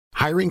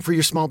Hiring for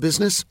your small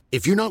business?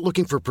 If you're not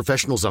looking for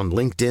professionals on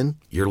LinkedIn,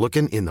 you're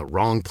looking in the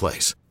wrong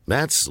place.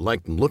 That's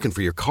like looking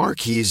for your car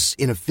keys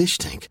in a fish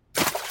tank.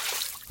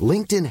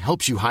 LinkedIn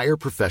helps you hire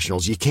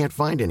professionals you can't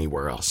find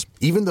anywhere else,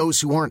 even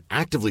those who aren't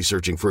actively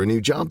searching for a new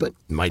job but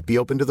might be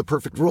open to the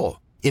perfect role.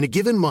 In a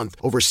given month,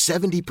 over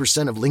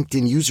 70% of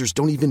LinkedIn users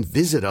don't even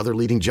visit other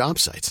leading job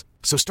sites.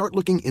 So start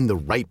looking in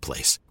the right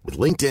place.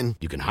 With LinkedIn,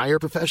 you can hire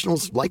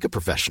professionals like a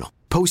professional.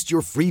 Post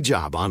your free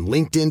job on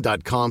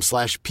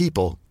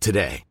linkedin.com/people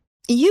today.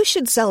 You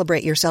should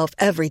celebrate yourself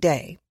every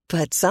day,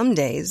 but some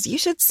days you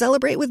should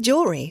celebrate with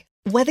jewelry.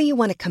 Whether you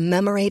want to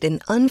commemorate an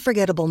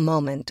unforgettable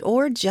moment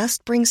or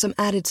just bring some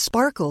added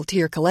sparkle to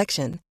your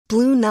collection,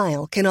 Blue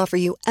Nile can offer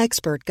you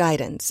expert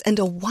guidance and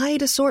a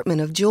wide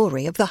assortment of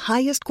jewelry of the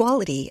highest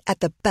quality at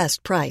the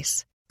best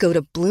price. Go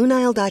to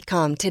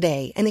BlueNile.com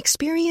today and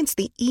experience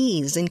the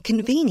ease and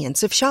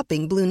convenience of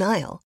shopping Blue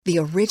Nile, the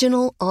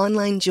original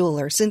online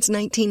jeweler since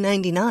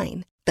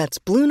 1999. That's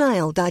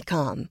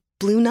BlueNile.com.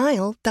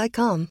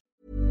 BlueNile.com.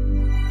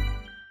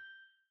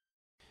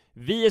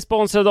 Vi är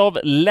sponsrade av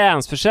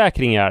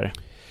Länsförsäkringar.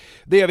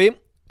 Det är vi.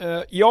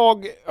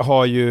 Jag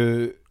har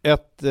ju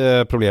ett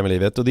problem i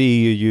livet, och det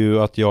är ju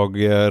att jag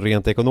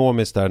rent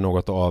ekonomiskt är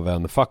något av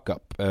en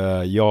fuck-up.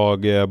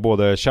 Jag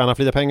både tjänar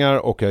för lite pengar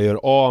och jag gör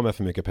av med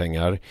för mycket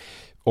pengar.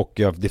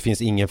 Och det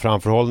finns ingen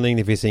framförhållning,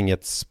 det finns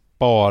inget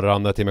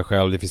sparande till mig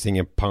själv, det finns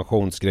ingen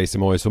pensionsgrej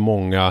som är så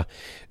många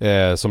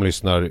som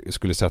lyssnar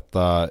skulle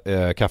sätta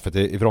kaffet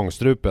i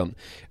vrångstrupen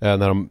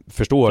när de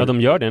förstår. Ja,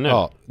 de gör det nu.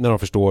 Ja, när de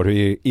förstår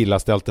hur illa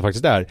ställt det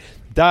faktiskt är.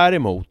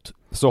 Däremot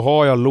så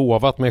har jag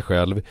lovat mig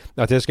själv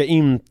att jag ska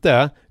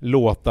inte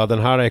låta den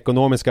här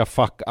ekonomiska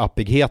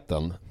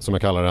fuck-uppigheten, som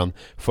jag kallar den,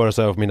 föras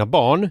över på mina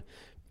barn.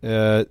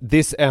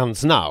 This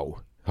ends now,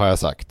 har jag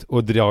sagt,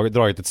 och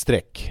dragit ett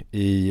streck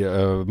i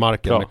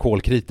marken med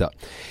kolkrita.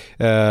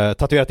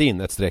 Tatuerat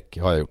in ett streck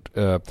har jag gjort.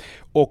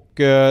 Och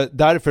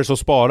därför så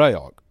sparar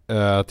jag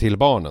till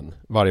barnen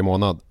varje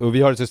månad. Och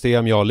vi har ett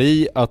system, jag och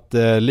Li, att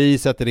Li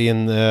sätter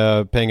in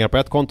pengar på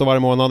ett konto varje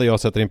månad och jag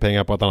sätter in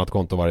pengar på ett annat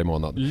konto varje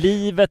månad.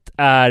 Livet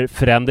är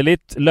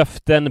föränderligt,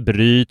 löften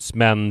bryts,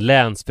 men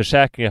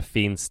Länsförsäkringar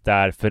finns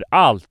där för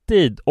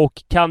alltid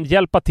och kan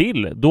hjälpa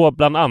till, då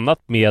bland annat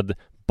med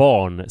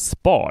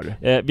barnspar.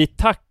 Vi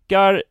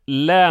tackar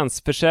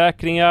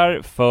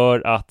Länsförsäkringar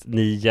för att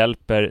ni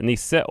hjälper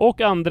Nisse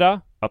och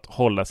andra att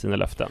hålla sina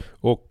löften.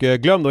 Och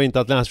glöm då inte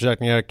att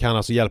Länsförsäkringar kan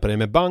alltså hjälpa dig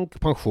med bank,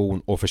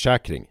 pension och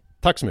försäkring.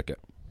 Tack så mycket.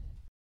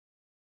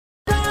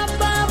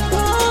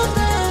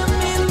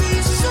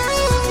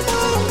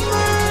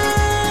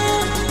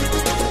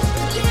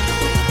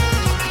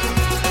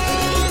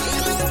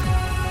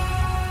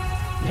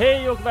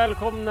 Hej och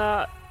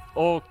välkomna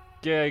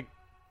och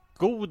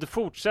god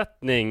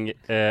fortsättning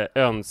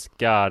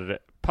önskar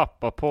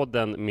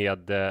Pappapodden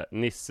med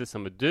Nisse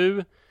som är du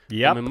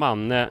och med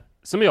Manne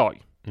som är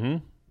jag. Mm.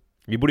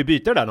 Vi borde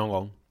byta det där någon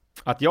gång.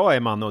 Att jag är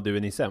Manne och du är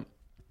Nisse.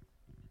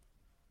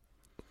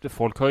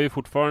 Folk har ju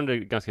fortfarande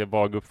ganska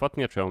vaga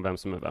uppfattningar, tror jag, om vem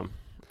som är vem.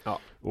 Ja.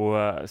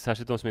 Och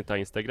särskilt de som inte har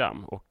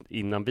Instagram. Och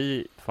innan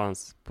vi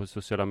fanns på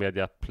sociala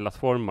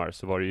media-plattformar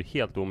så var det ju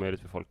helt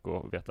omöjligt för folk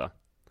att veta.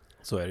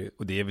 Så är det ju.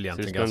 Och det är väl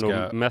egentligen ganska... det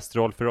är nog mest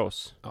roll för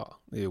oss. Ja,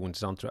 det är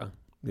ointressant, tror jag.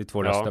 Det är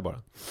 2 röster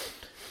bara.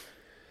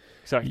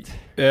 Exakt.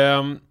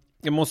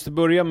 Jag måste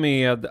börja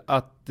med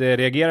att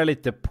reagera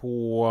lite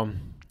på...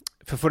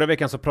 För förra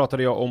veckan så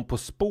pratade jag om På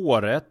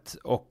spåret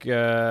och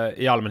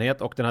i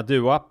allmänhet, och den här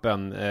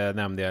Duo-appen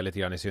nämnde jag lite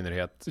grann i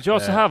synnerhet. Ja,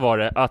 så här var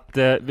det att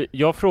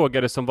jag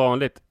frågade som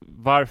vanligt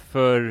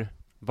varför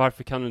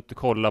kan du inte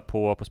kolla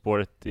på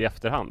spåret i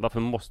efterhand? Varför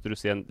måste du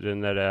se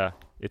när det är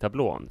i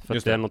tablån? För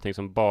att det är någonting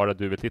som bara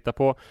du vill titta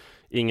på,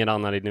 ingen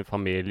annan i din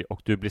familj,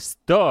 och du blir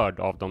störd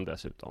av dem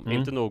dessutom.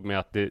 Inte nog med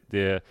att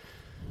det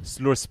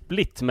slår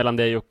split mellan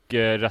dig och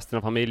resten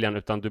av familjen,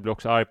 utan du blir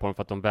också arg på dem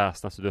för att de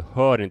väsnar så du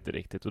hör inte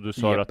riktigt. Och du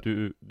sa att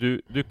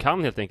du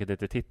kan helt enkelt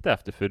inte titta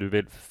efter, för du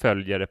vill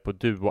följa det på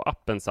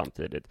Duo-appen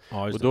samtidigt.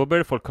 Ja, och då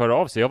började folk höra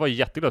av sig. Jag var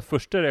jätteglad.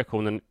 Första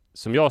reaktionen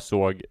som jag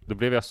såg, då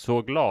blev jag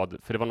så glad,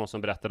 för det var någon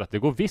som berättade att det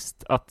går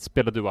visst att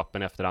spela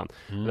Duo-appen i efterhand.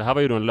 Det här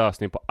var ju då en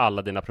lösning på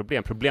alla dina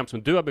problem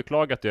som du har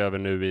beklagat dig över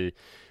nu i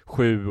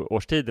 7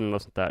 års tid eller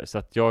något sånt där. Så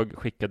att jag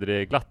skickade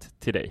det glatt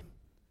till dig.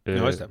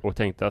 Och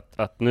tänkte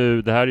att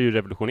nu, det här är ju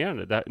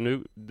revolutionerande.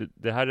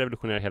 Det här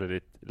revolutionerar hela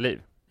ditt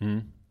liv.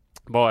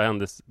 Vad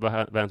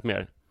har hänt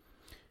mer?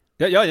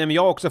 Men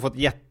jag har också fått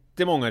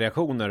jättemånga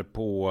reaktioner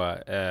på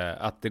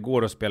att det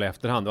går att spela i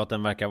efterhand, och att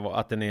den verkar vara,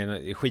 att den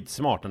är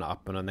skitsmart, den här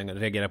appen, och den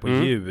reagerar på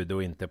ljud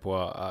och inte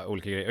på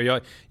olika grejer.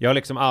 Och jag har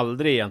liksom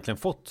aldrig egentligen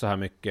fått så här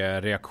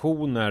mycket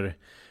reaktioner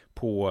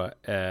på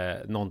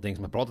någonting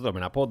som jag pratat om i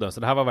den här podden. Så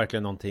det här var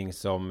verkligen någonting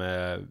som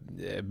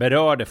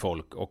berörde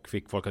folk och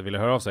fick folk att vilja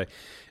höra av sig.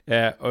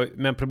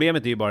 Men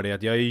problemet är ju bara det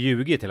att jag har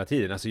ljugit hela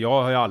tiden. Alltså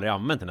jag har ju aldrig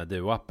använt den här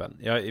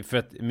Duo-appen. För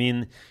att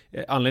min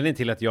anledning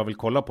till att jag vill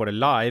kolla på det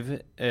live,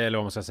 eller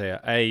vad man ska säga,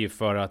 är ju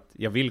för att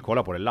jag vill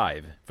kolla på det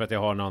live. För att jag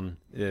har någon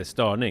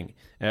störning.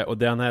 Och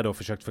den har jag då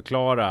försökt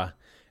förklara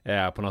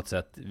på något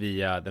sätt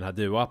via den här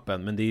Duo-appen,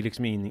 men det är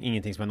liksom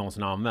ingenting som jag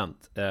någonsin har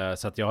använt,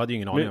 så att jag hade ju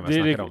ingen aning om vad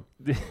jag snackade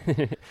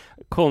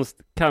om.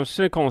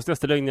 Kanske den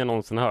konstigaste lögnen jag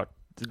någonsin har hört.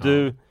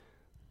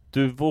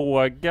 Du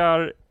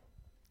vågar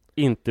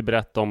inte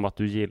berätta om att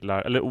du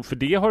gillar, eller för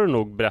det har du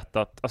nog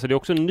berättat, alltså det är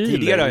också en ny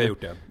tidigare har jag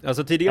gjort det.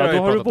 Alltså tidigare har då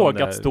jag har du pratat om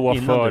vågat det stå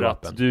innan för Duo-appen.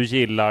 att du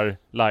gillar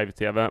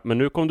live-tv, men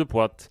nu kom du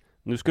på att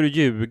nu ska du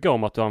ljuga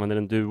om att du använder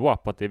en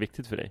Duo-app, att det är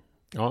viktigt för dig.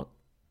 Ja.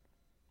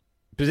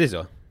 Precis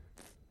så.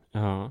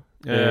 Ja.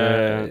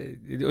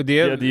 Och Det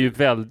är ju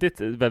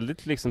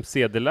väldigt liksom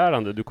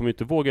sedelärande. Du kommer ju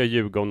inte våga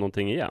ljuga om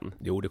någonting igen.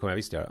 Jo, det kommer jag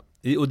visst göra.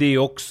 Och det är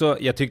också,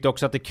 jag tyckte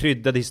också att det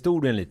kryddade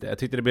historien lite. Jag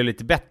tyckte det blev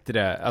lite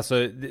bättre.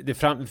 Alltså,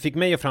 det fick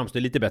mig att framstå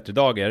lite bättre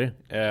dagar.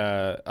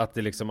 Att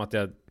det liksom, att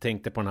jag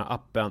tänkte på den här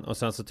appen. Och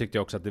sen så tyckte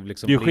jag också att det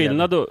liksom det är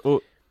skillnad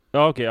och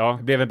ja, okej, ja.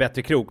 Det blev en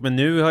bättre krok. Men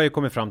nu har jag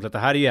kommit fram till att det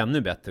här är ju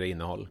ännu bättre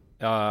innehåll.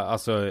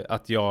 Alltså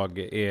att jag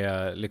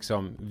är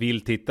liksom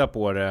vill titta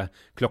på det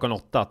klockan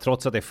 8,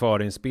 trots att det är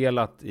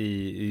förinspelat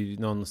i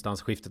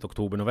någonstans skiftet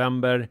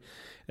oktober-november,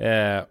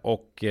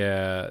 och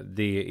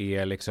det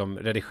är liksom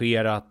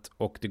redigerat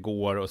och det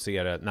går att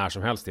se det när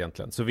som helst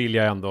egentligen, så vill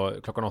jag ändå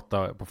klockan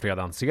 8 på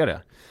fredagen se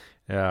det.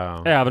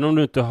 Även om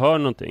du inte hör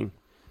någonting.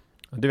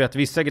 Du vet,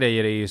 vissa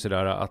grejer är ju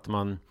sådär att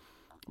man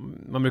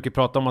brukar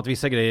prata om att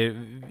vissa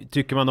grejer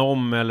tycker man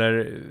om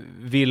eller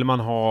vill man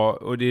ha,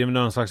 och det är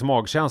någon slags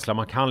magkänsla.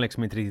 Man kan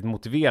liksom inte riktigt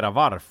motivera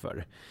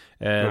varför.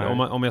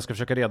 Om jag ska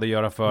försöka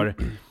redogöra för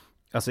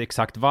alltså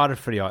exakt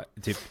varför jag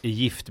typ är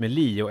gift med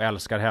Li och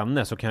älskar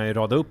henne, så kan jag ju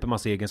rada upp en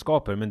massa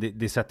egenskaper, men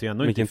det sätter ju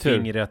ändå inte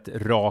fingret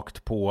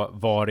rakt på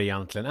vad det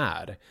egentligen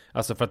är.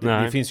 Alltså för att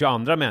det finns ju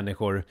andra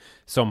människor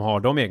som har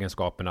de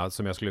egenskaperna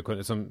som jag skulle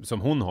kunna,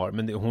 som hon har,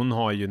 men hon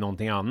har ju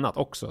någonting annat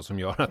också som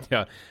gör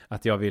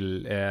att jag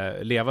vill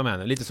leva med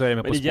henne. Lite så är det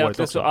med På spåret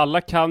också. Så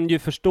alla kan ju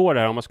förstå det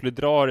här om man skulle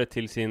dra det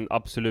till sin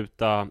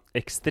absoluta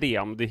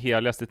extrem. Det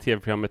heligaste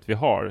tv-programmet vi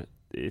har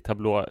i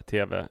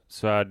tablå-tv,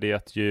 så är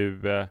det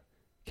ju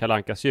Kalle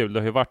Ankas jul. Det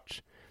har ju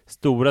varit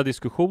stora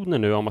diskussioner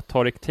nu om att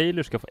Tarek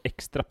Taylor ska få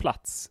extra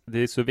plats. Det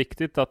är så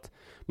viktigt att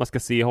man ska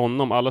se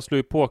honom. Alla slår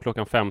ju på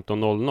klockan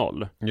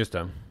 15.00. Just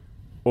det.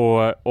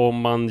 Och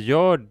om man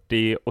gör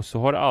det, och så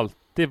har det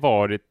alltid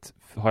varit,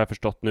 har jag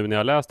förstått nu när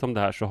jag läst om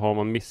det här, så har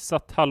man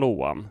missat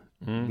hallåan.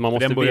 Man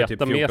måste veta typ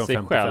 14, med sig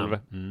 55. Själv.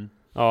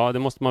 Ja, det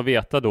måste man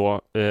veta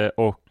då.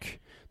 Och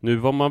nu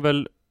var man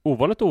väl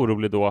ovanligt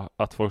orolig då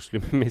att folk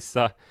skulle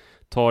missa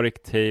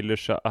Tarek Taylor,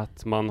 så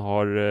att man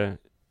har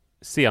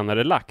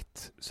senare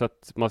lagt så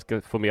att man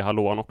ska få med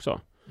hallåan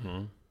också.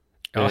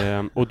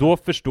 Och då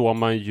förstår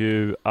man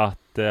ju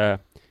att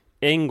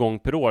en gång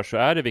per år så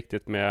är det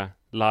viktigt med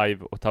live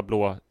och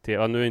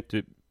tablå-tv. Nu är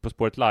inte På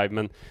spåret live,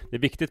 men det är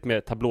viktigt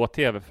med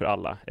tablå-tv för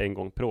alla en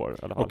gång per år i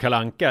alla fall. Och Kalle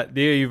Anka,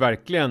 det är ju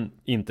verkligen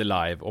inte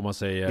live om man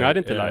säger. Nej, det är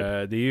inte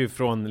live. Det är ju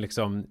från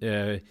liksom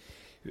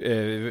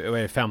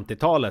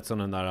 50-talet som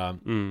den där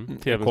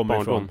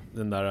kommer ifrån.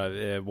 Den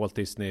där Walt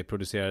Disney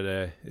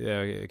producerade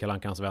Kalle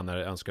Ankans vänner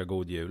önskar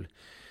god jul.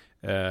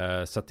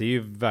 Så att det är ju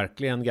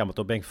verkligen gammalt.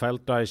 Och Bengt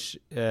Feldreich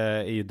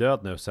är ju död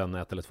nu sedan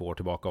 1 eller 2 år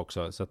tillbaka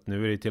också. Så att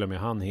nu är det till och med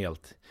han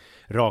helt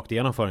rakt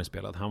igenom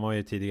förinspelad. Han var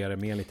ju tidigare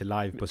med lite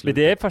live på slutet. Men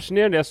det är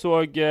fascinerande. Jag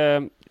såg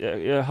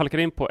jag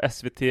halkade in på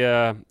SVT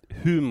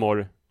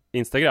Humor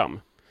Instagram,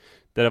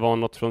 där det var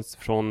något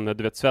från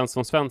du vet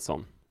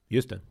Svensson.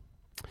 Just det.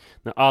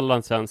 När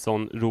Allan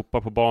Svensson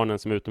ropar på barnen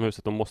som är utomhus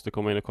att de måste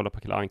komma in och kolla på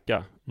Kalle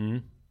Anka.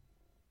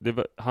 Det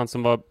var, han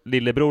som var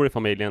lillebror i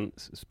familjen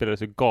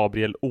spelade ju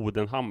Gabriel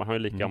Odenhammar. Han är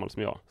lika gammal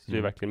som jag. Så det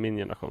är verkligen min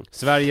generation.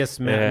 Sveriges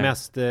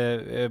mest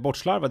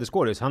bortslarvade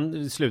skådis.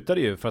 Han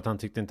slutade ju för att han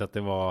tyckte inte att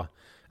det var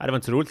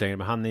inte så roligt längre.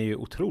 Men han är ju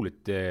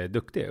otroligt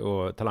duktig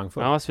och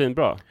talangfull. Han var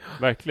svinbra,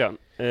 verkligen.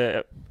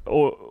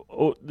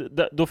 Och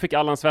då fick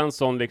Allan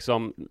Svensson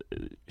liksom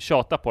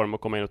tjata på dem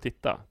och komma in och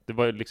titta. Det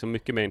var liksom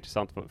mycket mer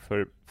intressant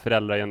för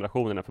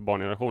föräldragenerationen än för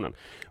barngenerationen.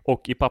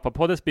 Och i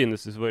Pappapoddens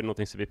begynnelse så var det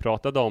någonting som vi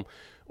pratade om.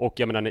 Och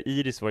jag menar, när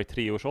Iris var i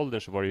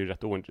 3-årsåldern så var det ju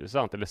rätt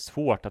ointressant. Eller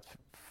svårt att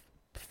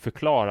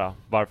förklara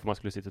varför man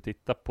skulle sitta och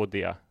titta på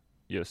det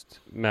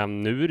just.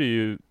 Men nu är det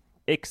ju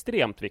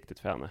extremt viktigt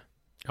för henne.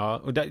 Ja,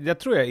 och det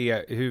tror jag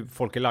är hur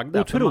folk är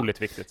lagda.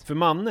 Otroligt viktigt. För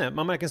Manne,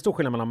 man märker en stor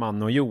skillnad mellan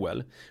Manne och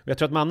Joel. Och jag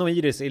tror att Manne och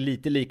Iris är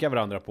lite lika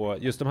varandra på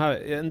just de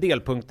här, en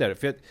del punkter.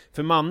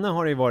 För Manne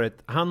har det ju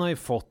varit, han har ju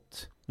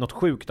fått något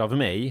sjukt av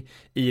mig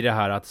i det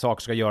här att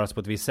saker ska göras på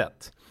ett visst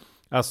sätt.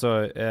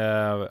 Alltså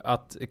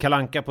att Kalle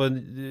Anka på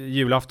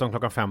julafton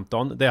klockan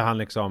 15, det är han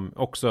liksom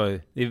också,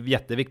 det är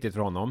jätteviktigt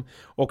för honom.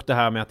 Och det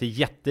här med att det är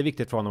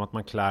jätteviktigt för honom att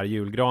man klär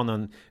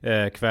julgranen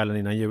kvällen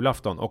innan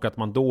julafton, och att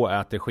man då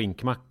äter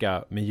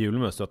skinkmacka med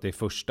julmust, och att det är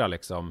första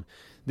liksom.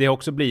 Det har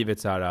också blivit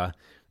så här,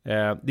 Det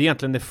är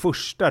egentligen det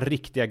första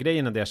riktiga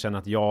grejen där jag känner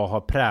att jag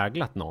har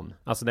präglat någon.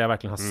 Alltså där jag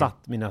verkligen har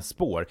satt mina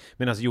spår.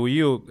 Medan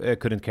Jojo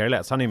couldn't care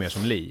less. Han är mer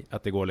som Lee.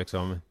 Att det går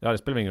liksom, ja, det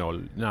spelar ingen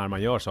roll när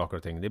man gör saker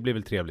och ting. Det blir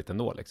väl trevligt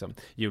ändå liksom.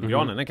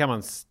 Julgranen,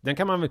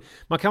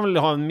 man kan väl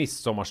ha en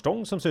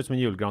midsommarstång som ser ut som en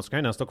julgran, så kan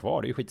ju den stå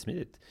kvar. Det är ju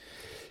skitsmidigt.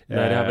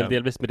 Nej, det har väl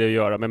delvis med det att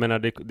göra. Men jag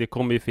menar, det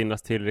kommer ju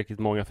finnas tillräckligt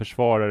många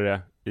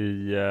försvarare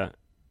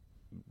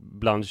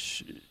bland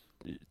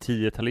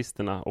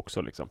 10-talisterna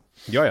också liksom.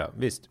 Ja,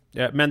 visst.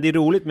 Men det är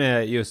roligt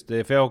med just,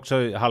 för jag har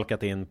också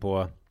halkat in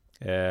på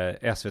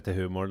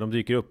SVT-humor. De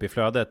dyker upp i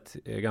flödet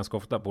ganska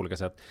ofta på olika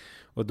sätt.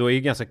 Och då är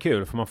det ganska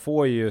kul, för man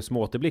får ju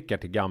små återblickar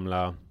till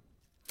gamla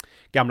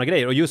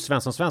grejer. Och just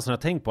Svensson har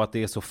tänkt på att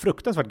det är så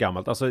fruktansvärt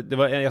gammalt. Alltså,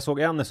 jag såg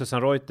en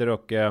Susanne Reuter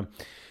och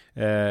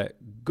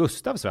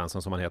Gustav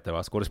Svensson som han heter,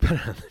 va?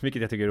 Skådespelaren.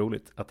 Vilket jag tycker är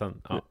roligt. Att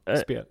han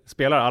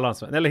spelar Allan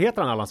Svensson. Eller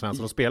heter han Allan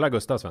Svensson och spelar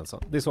Gustav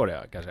Svensson? Det är så det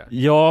är, kanske.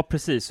 Ja,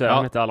 precis. Så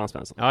han heter Allan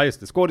Svensson. Ja, just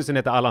det. Skådespelaren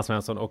heter Allan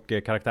Svensson och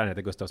karaktären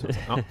heter Gustav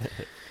Svensson.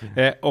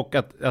 Ja. Och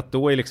att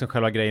då är liksom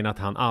själva grejen att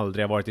han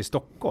aldrig har varit i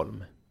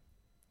Stockholm.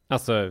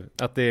 Alltså,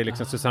 att det är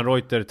liksom Susanne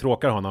Reuter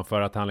tråkar honom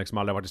för att han liksom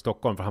aldrig har varit i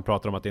Stockholm, för han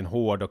pratar om att det är en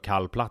hård och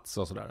kall plats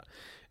och sådär.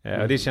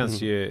 Det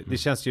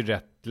känns ju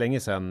rätt länge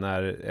sedan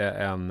när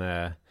en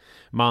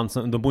man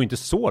som, de bor inte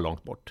så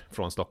långt bort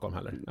från Stockholm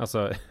heller.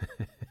 Alltså,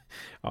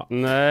 ja.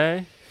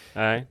 Nej.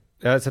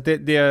 Så att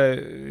det är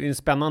en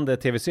spännande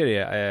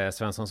tv-serie,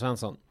 Svensson.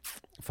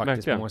 Faktiskt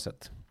verkligen. på många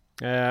sätt.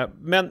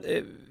 Men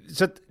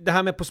så att det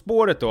här med På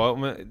spåret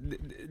då,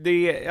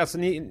 det är, alltså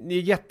ni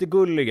är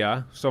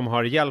jättegulliga som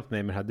har hjälpt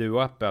mig med den här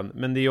Duo-appen,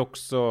 men det är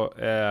också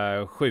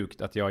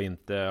sjukt att jag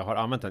inte har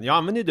använt den. Jag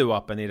använde ju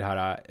Duo-appen i det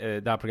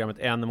här programmet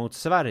En mot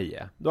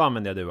Sverige. Då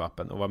använde jag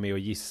Duo-appen och var med och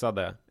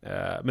gissade.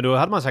 Men då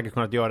hade man säkert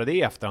kunnat göra det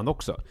i efterhand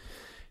också.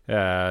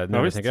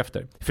 När vi tänker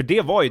efter. För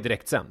det var ju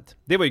direkt sänt.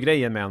 Det var ju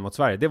grejen med En mot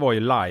Sverige. Det var ju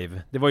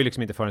live. Det var ju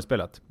liksom inte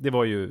förinspelat. Det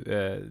var ju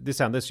det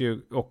sändes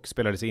ju och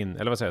spelades in,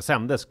 eller vad säger jag,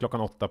 sändes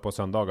 8:00 på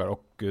söndagar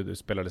och det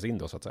spelades in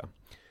då, så att säga.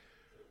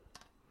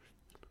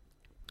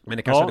 Men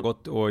det kanske hade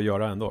gått att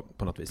göra ändå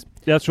på något vis.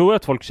 Jag tror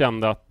att folk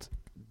kände att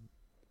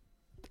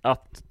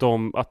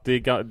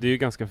det är ju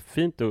ganska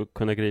fint att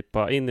kunna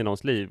gripa in i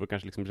någons liv och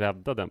kanske liksom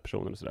rädda den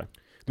personen och sådär.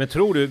 Men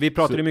tror du, vi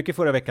pratade mycket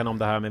förra veckan om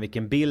det här med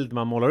vilken bild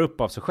man målar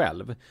upp av sig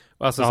själv.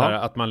 Alltså så här,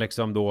 att man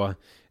liksom då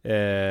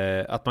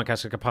att man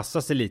kanske ska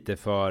passa sig lite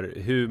för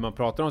hur man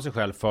pratar om sig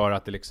själv, för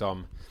att det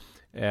liksom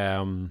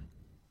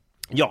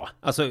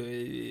alltså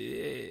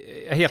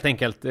helt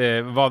enkelt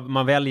vad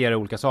man väljer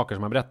olika saker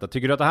som man berättar.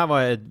 Tycker du att det här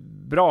var ett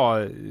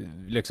bra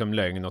liksom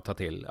lögn att ta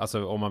till?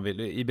 Alltså om man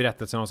vill, i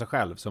berättelsen om sig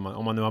själv,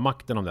 om man nu har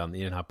makten om den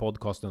i den här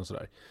podcasten och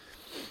sådär.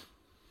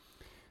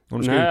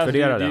 Nej, alltså,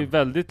 det är ju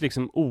väldigt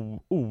liksom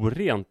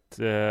orent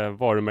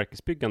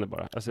varumärkesbyggande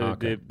bara. Alltså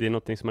det är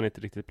någonting som man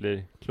inte riktigt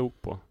blir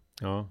klok på.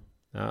 Ja.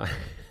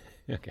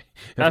 Okay.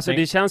 Alltså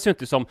det känns ju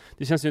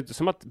inte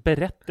som att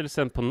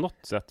berättelsen på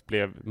något sätt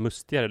blev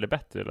mustigare eller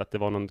bättre, eller att det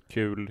var någon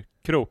kul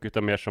krok,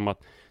 utan mer som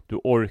att du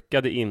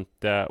orkade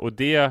inte, och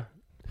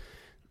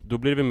då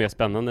blir det mer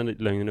spännande när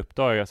lögnen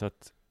uppdagas,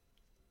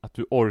 att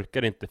du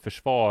orkar inte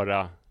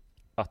försvara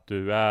att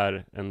du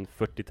är en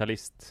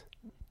 40-talist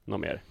något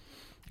mer.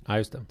 Ja,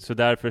 just det. Så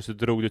därför så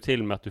drog du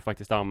till med att du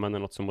faktiskt använder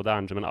något så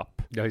modernt som en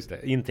app. Ja, just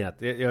det. Internet.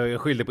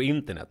 Jag skyllde på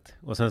internet.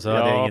 Och sen så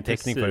hade jag ingen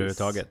täckning för det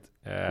överhuvudtaget.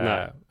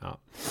 Nej.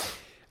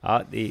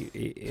 Ja,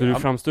 så du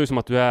framstår ju som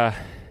att du är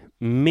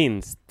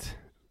minst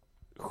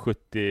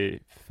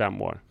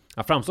 75 år.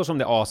 Jag framstår som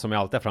det A som jag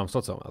alltid har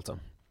framstått som, alltså.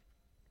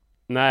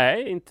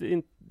 Nej,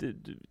 inte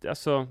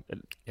alltså...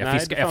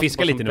 Jag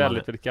fiskar lite nu.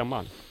 Väldigt, väldigt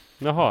gammal.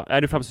 Jaha,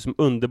 är du framstår som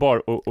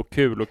underbar och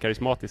kul och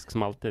karismatisk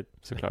som alltid,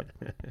 såklart.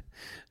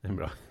 Det är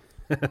bra.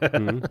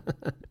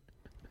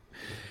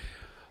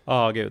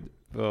 Gud.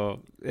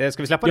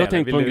 Ska vi släppa det? Jag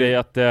tänkte på en grej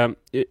att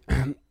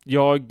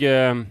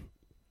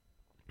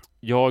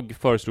jag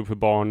föreslog för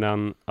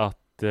barnen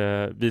att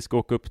vi ska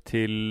åka upp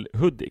till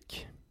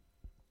Hudik.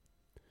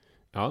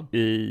 Ja.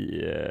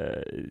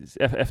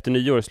 Efter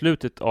nyår,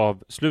 slutet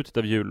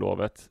av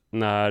jullovet,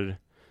 när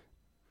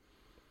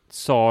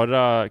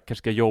Sara kanske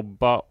ska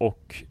jobba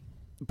och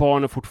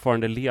barnen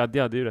fortfarande är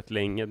lediga. Det är ju rätt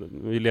länge.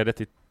 Vi är lediga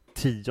till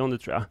 10:e,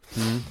 tror jag.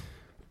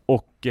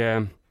 Och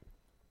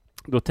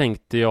då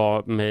tänkte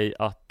jag mig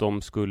att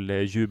de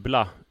skulle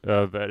jubla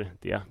över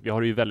det. Vi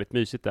har det ju väldigt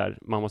mysigt där.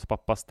 Mammas och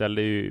pappa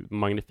ställer ju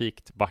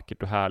magnifikt,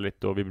 vackert och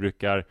härligt, och vi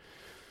brukar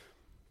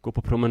gå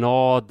på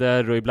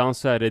promenader, och ibland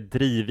så är det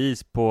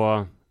drivis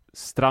på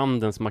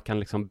stranden som man kan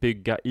liksom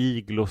bygga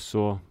iglos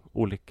och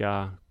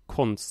olika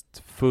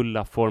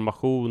konstfulla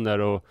formationer,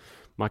 och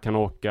man kan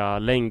åka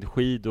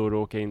längdskidor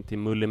och åka in till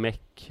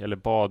Mullemäck eller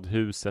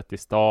badhuset i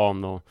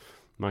stan, och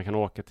man kan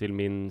åka till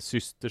min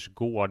systers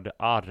gård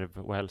Arv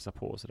och hälsa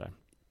på och sådär.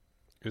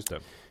 Just det.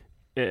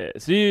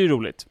 Så det är ju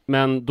roligt.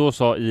 Men då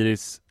sa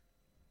Iris,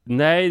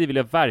 nej, det vill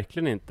jag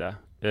verkligen inte.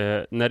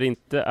 När det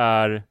inte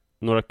är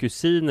några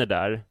kusiner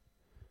där,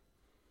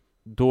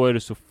 då är det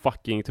så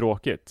fucking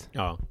tråkigt.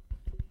 Ja.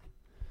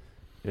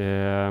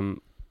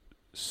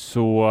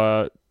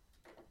 Så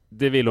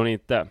det vill hon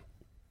inte.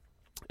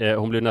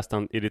 Hon blev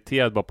nästan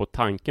irriterad bara på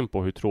tanken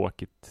på hur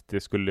tråkigt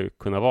det skulle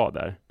kunna vara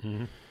där.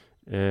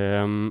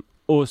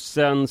 Och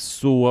sen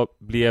så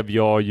blev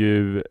jag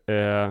ju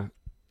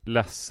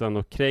ledsen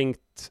och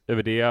kränkt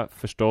över det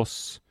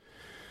förstås.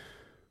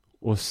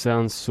 Och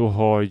sen så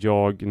har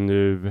jag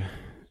nu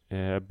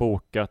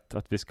bokat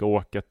att vi ska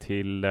åka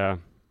till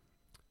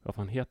vad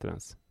fan heter det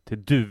ens?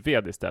 Till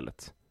Duved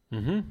istället.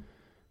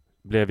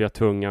 Blev jag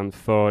tvungen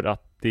för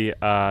att det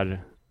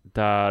är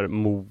där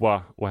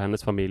Moa och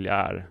hennes familj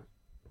är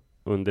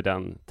under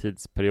den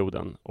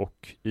tidsperioden,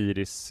 och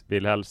Iris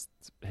vill helst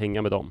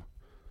hänga med dem.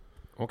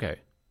 Okej.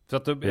 Så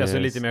att du, alltså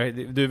lite mer,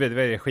 du vet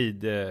vad är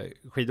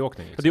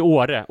skidåkning liksom. Det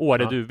är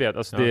Åre Duved.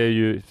 Alltså det är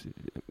ju,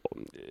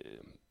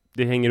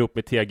 det hänger upp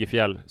med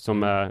Tegefjäll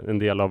som är en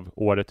del av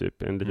Åre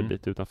typ, en liten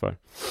bit utanför.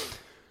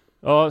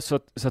 Ja, så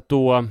att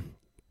då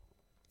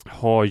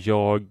har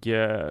jag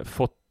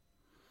fått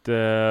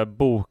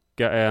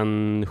boka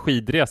en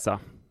skidresa.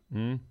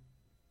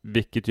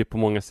 Vilket ju på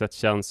många sätt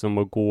känns som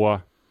att gå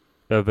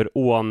över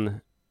ån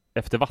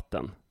efter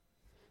vatten.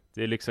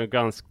 Det är liksom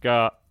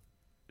ganska...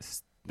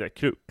 Det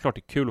är klart det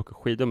är kul att åka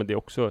skidor, men det är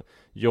också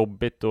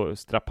jobbigt och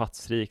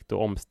strapatsrikt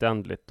och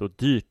omständligt och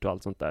dyrt och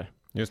allt sånt där.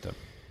 Just det.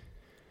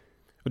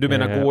 Och du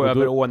menar gå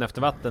över ån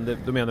efter vatten,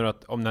 då menar du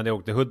att om ni hade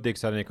åkt till Hudik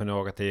så hade ni kunnat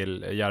åka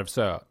till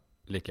Järvsö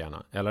lika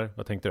gärna, eller?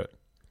 Vad tänkte du?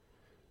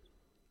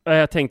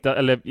 Jag tänkte,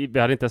 eller vi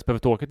hade inte ens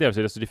behövt åka till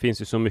Järvsö, så det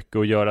finns ju så mycket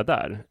att göra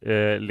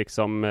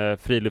där.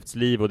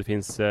 Friluftsliv och det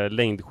finns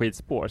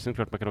längdskidspår. Sen är det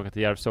klart man kan åka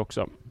till Järvsö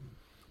också.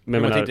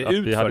 Men jag tänkte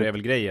utför är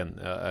väl grejen,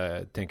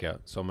 tänker jag,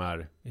 som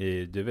är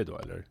i Duved då,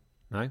 eller?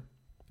 Nej?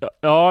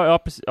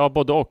 Ja, precis. Ja,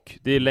 både och.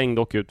 Det är längd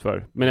och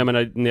utför. Men jag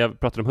menar, när jag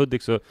pratade om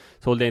Hudik så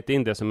håller jag inte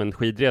in det som en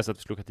skidresa att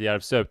vi skulle åka till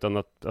Järvsö, utan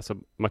att alltså,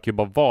 man kan ju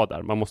bara vara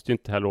där. Man måste ju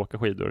inte heller åka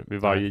skidor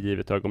vid varje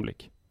givet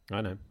ögonblick.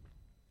 Nej.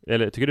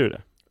 Eller tycker du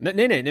det?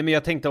 Nej, men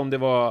jag tänkte om det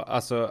var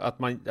alltså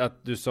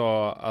att du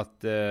sa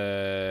att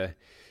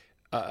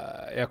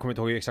jag kommer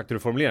inte ihåg exakt hur du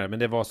formulerade, men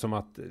det var som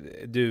att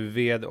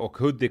Duved och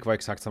Hudik var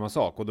exakt samma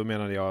sak, och då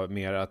menade jag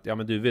mer att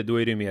men Duved,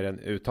 då är det mer en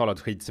uttalad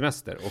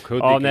skidsemester och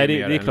Hudik är mer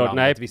det är klart,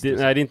 nej,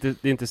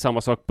 det är inte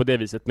samma sak på det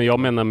viset, men jag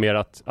menar mer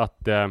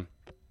att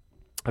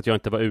jag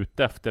inte var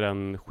ute efter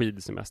en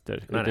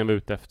skidsemester, utan jag var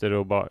ute efter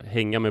att bara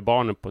hänga med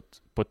barnen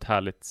på ett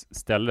härligt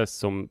ställe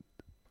som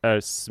är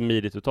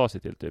smidigt att ta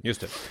sig till typ.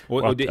 Just det.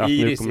 Och det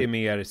Iris är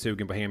mer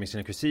sugen på att hänga med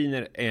sina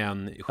kusiner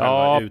än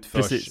själva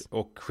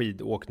och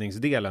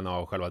skidåkningsdelen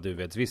av själva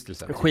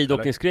Duvedsvistelsen.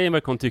 Skidåkningsgrejen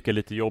verkar hon tycka är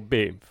lite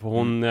jobbig. För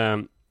hon,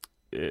 när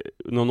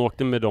hon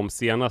åkte med dem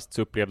senast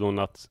så upplevde hon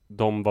att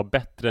de var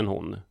bättre än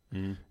hon.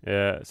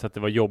 Så att det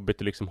var jobbigt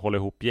att liksom hålla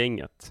ihop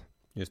gänget.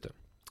 Just det.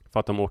 För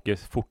att de åker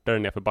fortare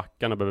ner för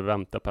backarna och behöver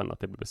vänta på henne, att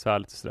det blir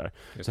besvärligt och sådär.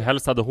 Så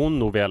helst hade hon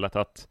nog velat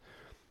att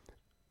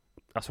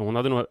hon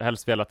hade nog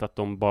helst velat att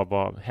de bara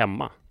var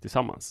hemma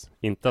tillsammans.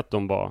 Inte att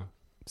de var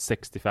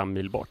 65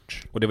 mil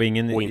bort. Och det var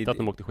inte att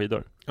de åkte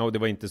skidor. Ja, och det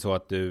var inte så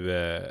att du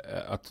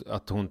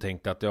att hon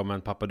tänkte att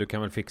men pappa, du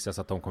kan väl fixa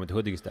så att de kommer till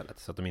Hudik istället,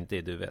 så att de inte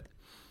är Duved.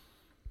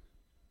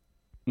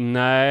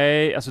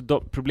 Nej,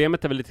 alltså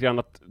problemet är väl lite grann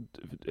att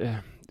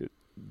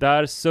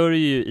där sörjer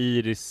ju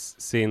Iris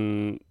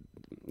sin...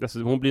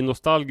 Alltså hon blir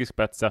nostalgisk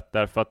på ett sätt,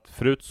 därför att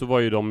förut så var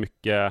ju de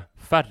mycket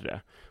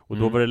färre. Och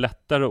då var det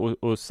lättare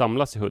att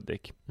samlas i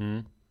Hudik.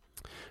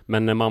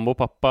 Men när mamma och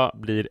pappa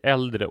blir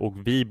äldre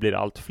och vi blir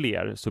allt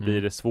fler, så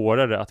blir det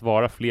svårare att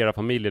vara flera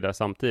familjer där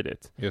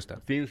samtidigt. Just det.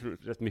 Det finns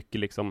rätt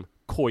mycket liksom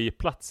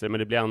kojplatser, men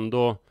det blir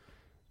ändå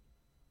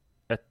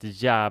ett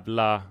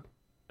jävla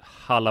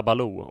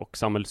halabaloo och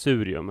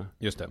sammelsurium.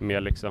 Just det.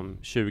 Med liksom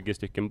 20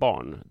 stycken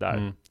barn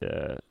där.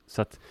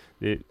 Så att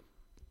det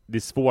är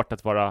svårt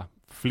att vara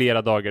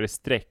flera dagar i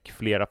sträck,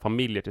 flera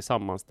familjer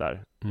tillsammans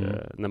där,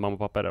 när mamma och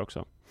pappa är där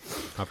också.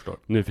 Jag förstår.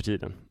 Nu för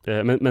tiden.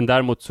 Men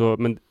däremot så,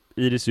 men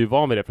Iris är ju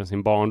van vid det från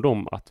sin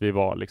barndom, att vi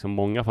var liksom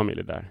många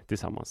familjer där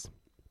tillsammans.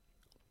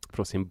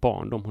 Från sin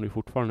barndom, hon är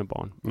fortfarande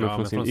barn. Men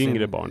från sin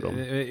yngre barndom.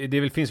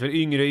 Det finns väl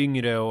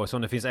yngre och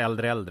som det finns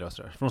äldre och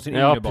sådär. Från sin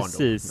yngre barndom.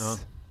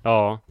 Precis.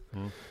 Ja.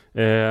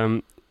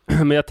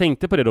 Men jag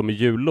tänkte på det då med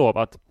jullov,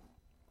 att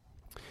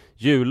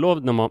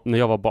jullov när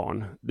jag var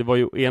barn, det var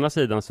ju ena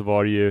sidan så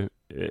var det ju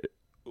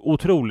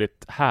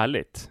otroligt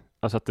härligt.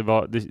 Alltså att det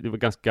var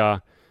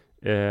ganska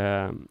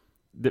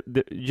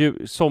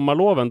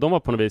sommarloven, de var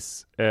på något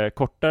vis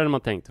kortare än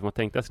man tänkte, för man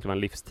tänkte att det skulle vara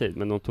en livstid,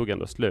 men de tog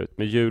ändå slut.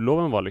 Men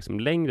julloven var liksom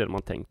längre än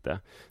man tänkte.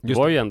 Det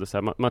var ju ändå så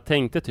här, man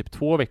tänkte typ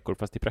 2 veckor,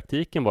 fast i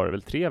praktiken var det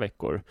väl 3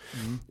 veckor.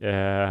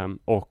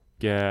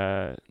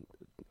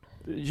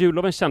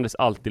 Julloven kändes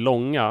alltid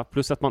långa,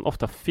 plus att man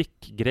ofta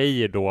fick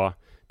grejer då.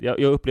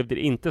 Jag upplevde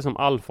det inte som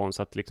Alfons,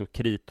 att liksom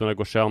kritorna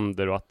går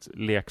sönder och att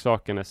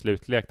leksakerna är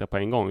slutlekta på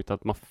en gång, utan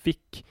att man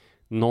fick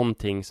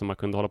någonting som man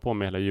kunde hålla på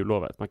med hela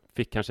jullovet. Man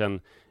fick kanske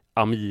en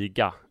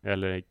Amiga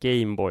eller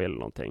Game Boy eller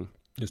någonting.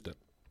 Just det.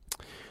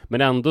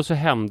 Men ändå så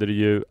hände det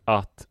ju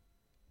att...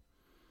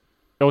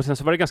 Ja, och sen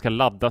så var det ganska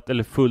laddat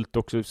eller fullt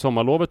också.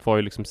 Sommarlovet var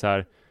ju liksom så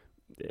här...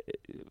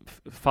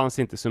 fanns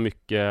inte så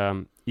mycket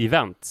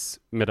events.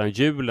 Medan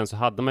julen så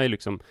hade man ju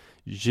liksom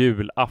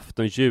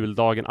julafton,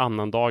 juldagen,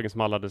 annandagen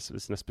som alla hade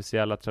sina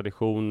speciella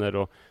traditioner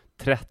och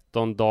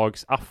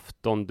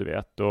 13-dagsafton, du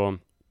vet, och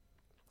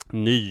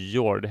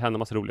nyår, det hände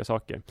massa roliga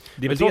saker.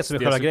 Det är väl det som är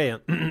själva grejen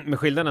med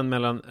skillnaden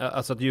mellan,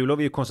 alltså att jullov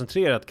är ju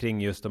koncentrerat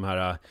kring just de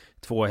här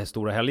två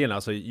stora helgerna,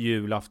 alltså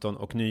julafton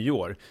och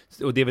nyår.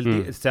 Och det är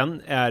väl det,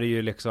 sen är det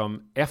ju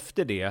liksom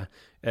efter det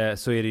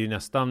så är det ju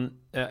nästan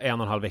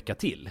 1,5 vecka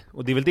till.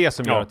 Och det är väl det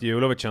som gör att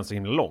jullovet känns så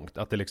himla långt.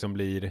 Att det liksom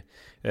blir,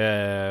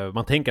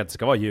 man tänker att det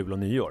ska vara jul och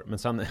nyår, men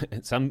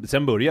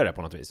sen börjar det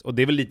på något vis. Och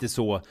det är väl lite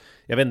så,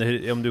 jag vet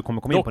inte om du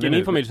kommer komma in på det nu. I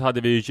min familj så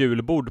hade vi ju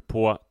julbord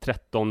på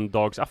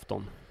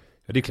 13-dagsafton.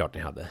 Ja, det är klart ni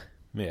hade.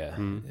 Det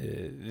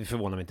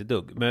förvånar mig inte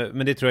dugg.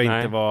 Men det tror jag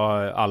inte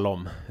var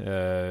allom.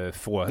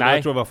 Få.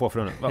 Jag tror det var få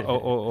från att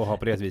ha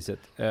på det viset.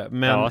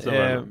 Men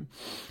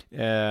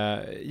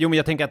jo, men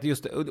jag tänker att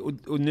just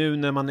och nu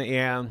när man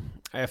är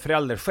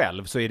förälder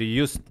själv så är det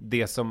just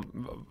det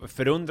som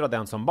förundrar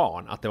den som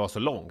barn, att det var så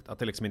långt, att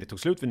det liksom inte tog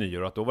slut vid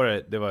nyår och att då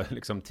var det var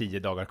liksom 10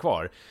 dagar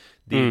kvar.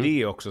 Det är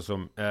det också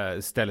som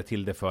ställer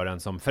till det för en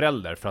som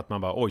förälder, för att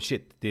man bara, oj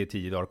shit, det är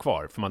 10 dagar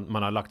kvar, för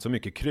man har lagt så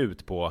mycket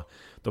krut på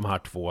de här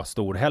 2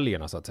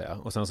 storhelgerna så att säga,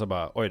 och sen så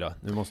bara, oj då,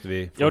 nu måste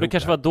vi få det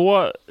kanske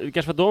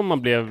var då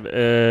man blev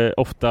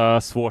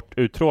ofta svårt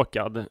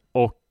uttråkad,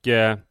 och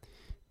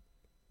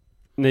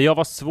när jag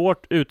var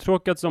svårt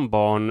uttråkad som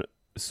barn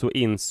så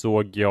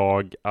insåg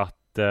jag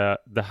att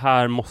det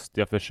här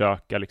måste jag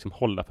försöka liksom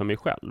hålla för mig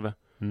själv.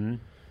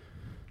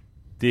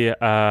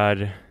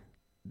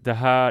 Det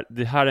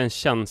här är en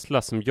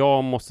känsla som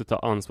jag måste ta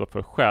ansvar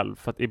för själv,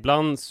 för att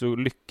ibland så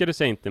lyckades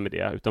jag inte med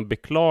det, utan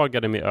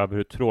beklagade mig över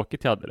hur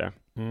tråkigt jag hade det.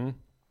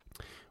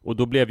 Och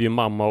då blev ju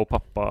mamma och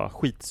pappa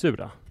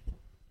skitsura.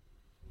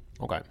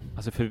 Okej.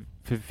 Alltså för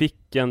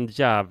vilken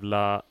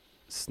jävla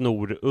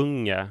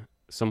snorunge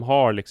som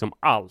har liksom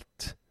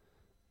allt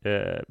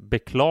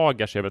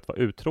beklagar sig över att vara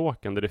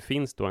uttråkande. Det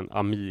finns då en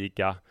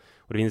Amiga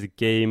och det finns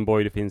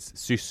Gameboy, det finns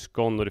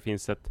syskon och det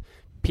finns ett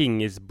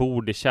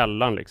pingisbord i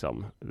källaren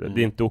liksom.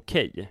 Det är inte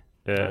okej.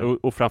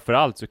 Och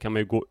framförallt så kan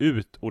man ju gå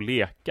ut och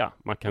leka.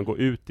 Man kan gå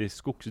ut i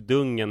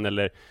skogsdungen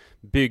eller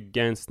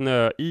bygga en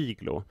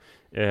snöiglo.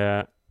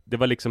 Det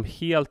var liksom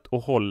helt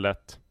och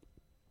hållet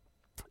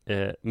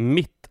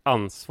mitt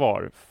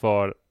ansvar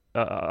för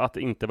att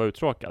inte vara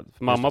uttråkad.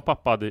 För mamma och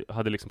pappa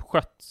hade liksom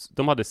skött,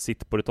 de hade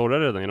sitt på det torra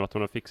redan genom att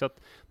hon hade fixat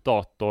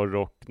dator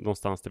och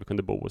någonstans där vi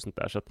kunde bo och sånt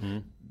där. Så att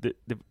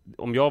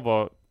om jag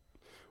var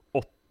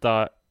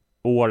 8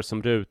 år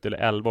som Rut eller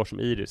 11 år som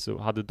Iris, så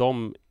hade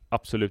de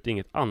absolut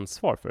inget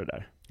ansvar för det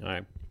där.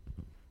 Nej.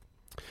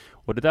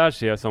 Och det där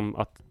ser jag som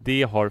att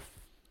det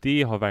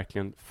har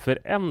verkligen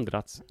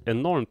förändrats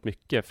enormt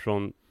mycket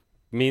från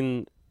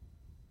min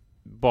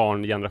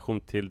barngeneration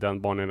till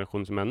den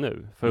barngeneration som är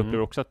nu. För jag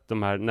upplever också att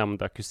de här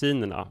nämnda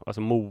kusinerna,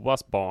 alltså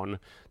Moas barn,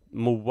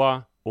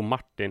 Moa och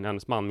Martin,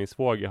 hennes man, min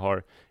svåger,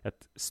 har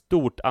ett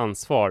stort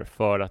ansvar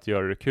för att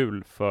göra det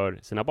kul för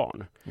sina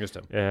barn. Just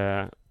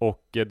det.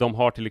 Och de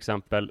har till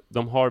exempel,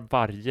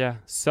 varje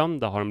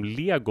söndag har de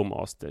Lego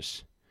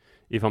Masters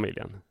i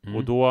familjen.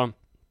 Och då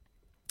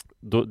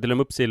delar de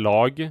upp sig i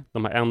lag,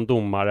 de har en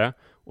domare,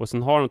 och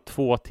sen har de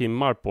 2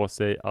 timmar på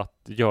sig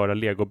att göra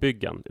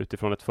legobyggen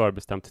utifrån ett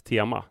förbestämt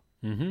tema.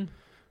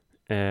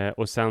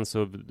 Och sen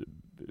så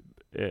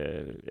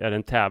är det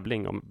en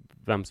tävling om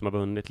vem som har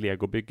vunnit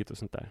legobygget och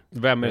sånt där.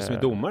 Vem är det som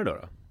är domare då?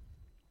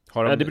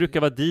 Har de... Det brukar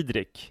vara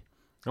Didrik.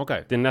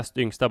 Okej. Det näst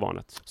yngsta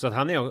barnet. Så att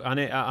han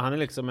är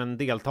liksom en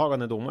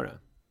deltagande domare?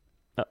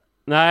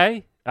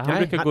 Nej, han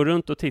brukar gå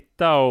runt och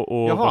titta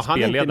och vara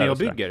spelledare. Han är inte med och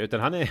bygger, utan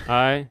han är...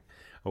 Nej.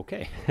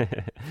 Okej.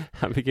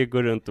 Han brukar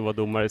gå runt och vara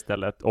domare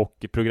istället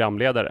och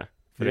programledare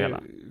för det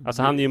hela.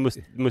 Alltså han är ju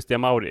Mustiga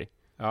Mauri.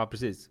 Ja,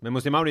 precis. Men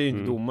Mustiga Mauri är ju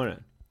inte domare.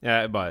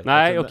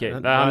 Nej, okej.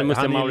 Han är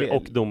Mustiga Mauri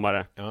och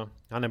domare. Ja,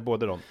 han är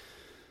både dem.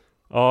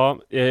 Ja,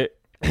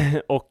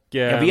 och...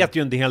 jag vet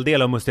ju en hel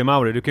del om Mustiga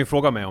Mauri. Du kan ju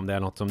fråga mig om det är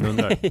något som du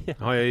undrar. Jag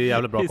har ju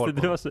jävla bra koll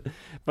på.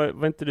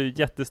 Var inte du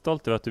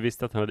jättestolt över att du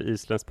visste att han hade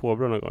isländskt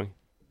påbrå någon gång?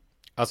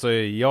 Alltså,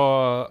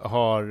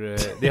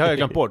 det har jag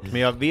glömt bort.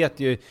 Men jag vet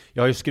ju,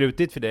 jag har ju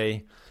skrutit för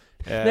dig.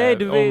 Nej,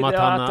 du vet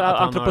att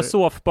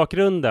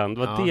antroposof-bakgrunden, det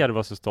var ja. Det du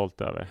var så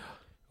stolt över.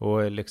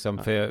 Och liksom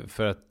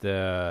för att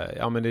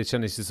ja, men det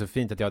kändes ju så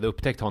fint att jag hade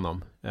upptäckt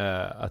honom.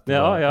 Att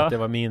det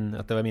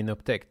var min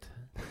upptäckt.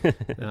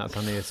 Att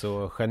han är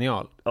så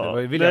genial. Ja.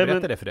 Vill jag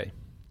berätta det för dig?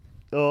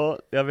 Ja,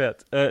 jag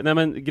vet. Nej,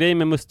 men grejen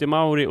med Mustiga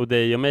Mauri och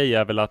dig och mig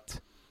är väl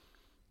att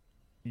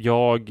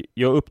jag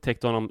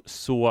upptäckte honom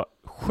så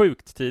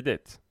sjukt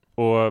tidigt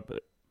och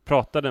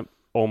pratade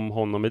om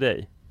honom med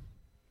dig.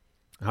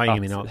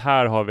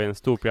 Här har vi en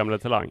stor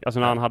programledartalang. Alltså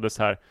när han hade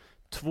så här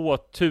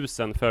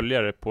 2000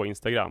 följare på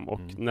Instagram och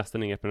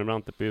nästan inga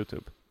prenumeranter på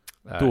YouTube.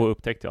 Då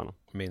upptäckte jag honom.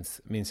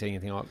 Minns jag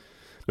ingenting av.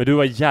 Men du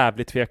var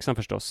jävligt tveksam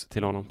förstås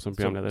till honom som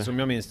programledare. Som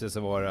jag minns det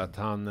så var det att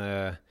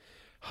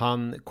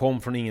han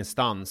kom från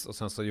ingenstans och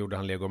sen så gjorde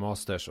han Lego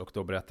Masters och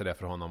då berättade jag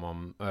för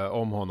honom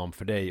om honom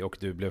för dig och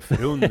du blev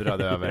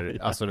förundrad över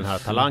alltså den här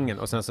talangen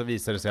och sen så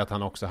visade det sig att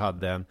han också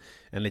hade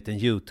en liten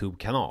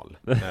YouTube-kanal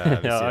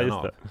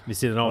vid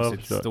sidan av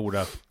sitt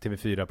stora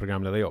TV4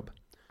 programledarjobb.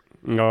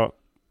 Ja.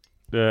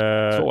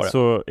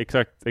 Så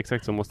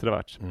exakt så måste det ha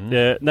varit.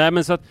 Nej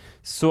men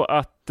så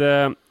att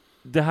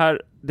det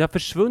har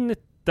försvunnit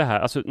det här.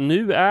 Alltså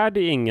nu är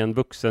det ingen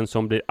vuxen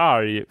som blir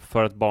arg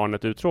för att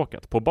barnet är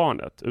uttråkat på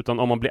barnet. Utan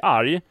om man blir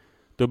arg,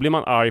 då blir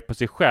man arg på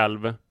sig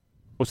själv.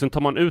 Och sen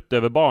tar man ut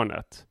över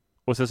barnet.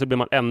 Och sen så blir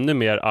man ännu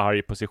mer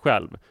arg på sig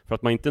själv. För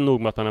att man inte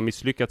nog med att man har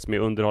misslyckats med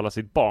att underhålla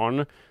sitt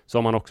barn, så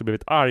har man också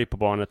blivit arg på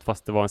barnet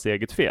fast det var ens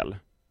eget fel.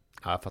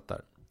 Ja, jag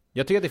fattar.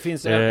 Jag tycker att det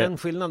finns en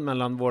skillnad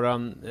mellan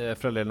våran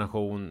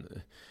föräldrageneration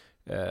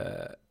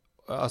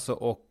alltså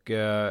och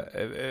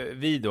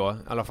vi då, i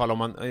alla fall om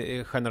man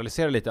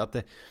generaliserar lite,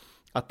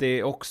 att det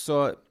är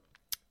också,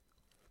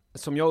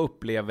 som jag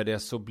upplever det,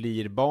 så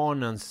blir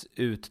barnens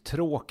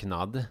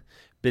uttråknad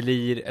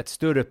blir ett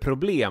större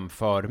problem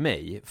för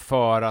mig,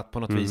 för att på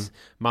något vis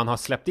man har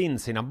släppt in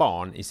sina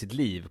barn i sitt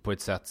liv på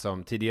ett sätt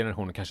som tidigare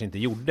generationer kanske inte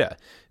gjorde,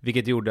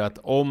 vilket gjorde att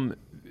om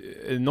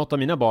något av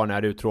mina barn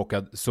är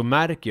uttråkad så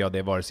märker jag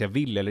det vare sig jag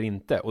vill eller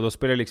inte, och då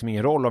spelar det liksom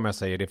ingen roll om jag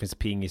säger det finns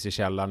pingis i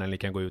källaren eller ni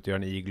kan gå ut och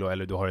göra en iglo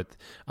eller du har ett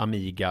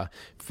Amiga,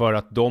 för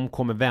att de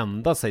kommer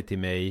vända sig till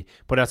mig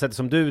på det sättet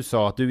som du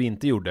sa att du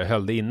inte gjorde,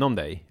 höll det inom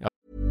dig.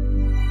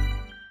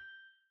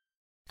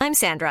 I'm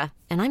Sandra,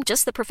 and I'm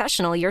just the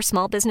professional your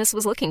small business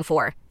was looking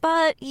for.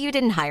 But you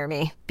didn't hire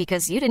me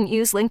because you didn't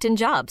use LinkedIn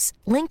Jobs.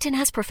 LinkedIn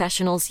has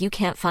professionals you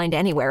can't find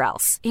anywhere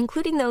else,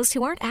 including those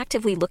who aren't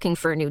actively looking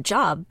for a new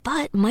job,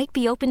 but might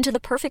be open to the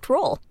perfect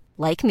role,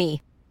 like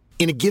me.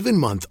 In a given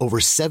month, over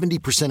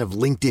 70% of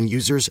LinkedIn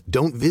users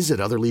don't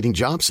visit other leading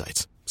job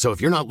sites. So if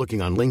you're not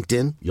looking on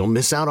LinkedIn, you'll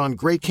miss out on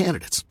great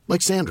candidates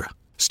like Sandra.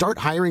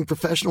 Start hiring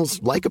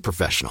professionals like a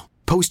professional.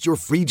 Post your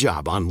free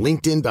job on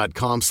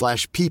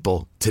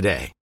linkedin.com/people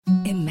today.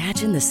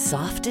 Imagine the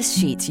softest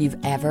sheets you've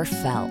ever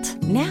felt.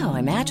 Now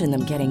imagine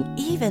them getting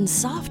even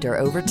softer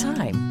over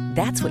time.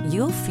 That's what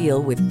you'll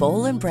feel with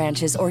Boll &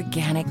 Branch's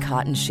organic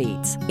cotton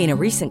sheets. In a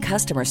recent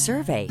customer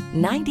survey,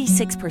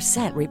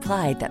 96%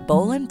 replied that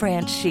Boll &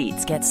 Branch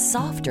sheets get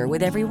softer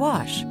with every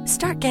wash.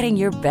 Start getting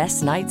your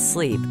best night's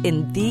sleep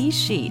in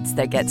these sheets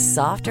that get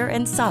softer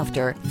and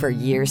softer for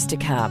years to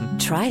come.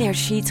 Try their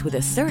sheets with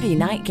a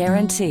 30-night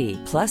guarantee.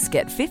 Plus,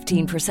 get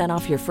 15%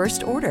 off your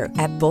first order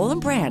at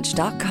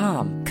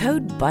bollandbranch.com.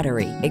 Code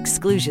BUTTERY.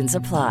 Exclusions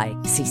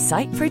apply. See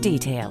site for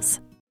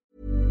details.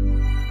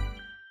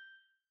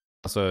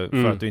 Alltså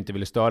för att du inte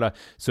vill störa,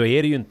 så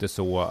är det ju inte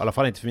så, i alla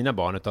fall inte för mina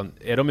barn, utan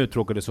är de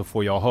uttråkade så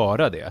får jag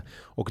höra det.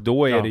 Och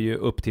då är det ju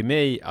upp till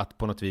mig att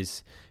på något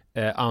vis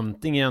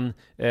antingen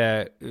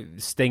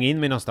stänga in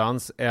mig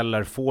någonstans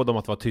eller få dem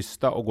att vara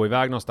tysta och gå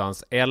iväg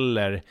någonstans,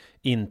 eller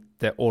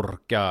inte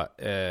orka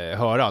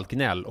höra allt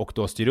gnäll och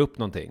då styra upp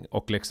någonting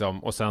och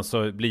liksom, och sen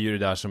så blir ju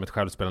det där som ett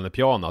självspelande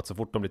piano, att så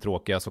fort de blir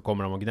tråkiga så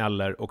kommer de och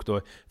gnäller, och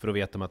då, för då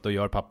vet de att då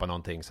gör pappa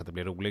någonting så att det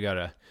blir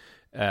roligare,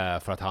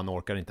 för att han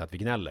orkar inte att vi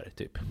gnäller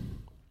typ.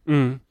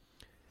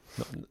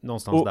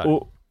 Någonstans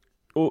där.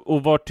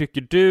 Och vad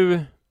tycker du,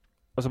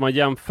 alltså man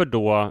jämför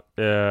då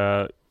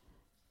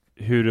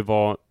hur det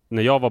var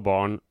när jag var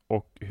barn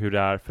och hur det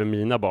är för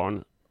mina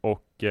barn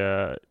och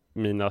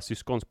mina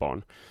syskons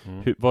barn.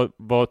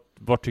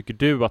 Vad tycker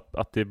du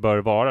att det bör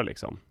vara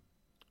liksom?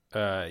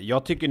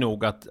 Jag tycker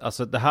nog att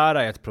alltså, det här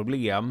är ett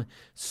problem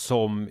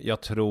som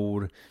jag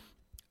tror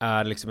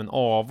är liksom en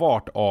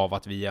avart av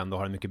att vi ändå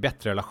har en mycket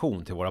bättre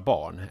relation till våra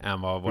barn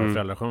än vad våra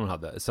föräldrarelationer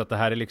hade. Så att det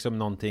här är liksom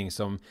någonting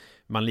som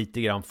man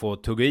lite grann får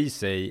tugga i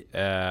sig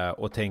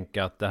och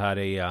tänka att det här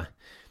är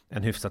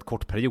en hyfsat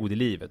kort period i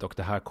livet, och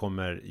det här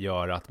kommer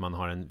göra att man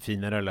har en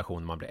finare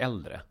relation när man blir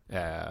äldre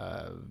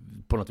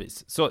på något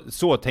vis.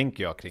 Så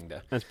tänker jag kring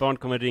det. Ens barn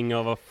kommer ringa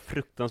och vara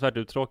fruktansvärt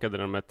uttråkade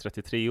när de är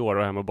 33 år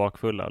och hemma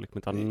bakfulla och liksom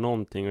inte har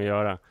någonting att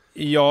göra.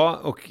 Ja,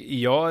 och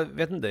jag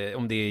vet inte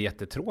om det är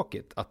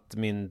jättetråkigt att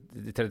min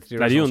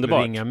 33-åring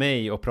skulle ringa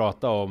mig och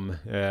prata om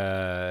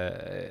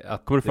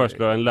att... Kommer du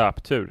föreslå en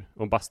löptur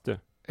och bastu?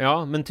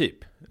 Ja, men typ.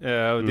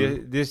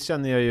 Det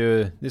känner jag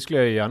ju, det skulle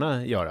jag ju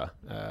gärna göra.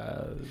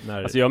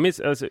 Alltså jag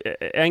minns,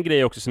 en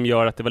grej också som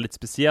gör att det var lite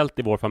speciellt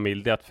i vår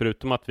familj, det är att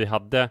förutom att vi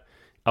hade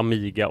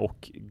Amiga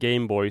och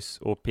Gameboys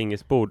och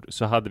pingisbord,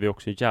 så hade vi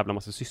också en jävla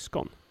massa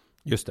syskon.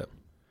 Just det.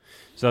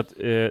 Så att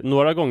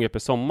några gånger per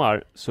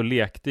sommar så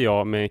lekte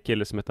jag med en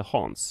kille som heter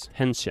Hans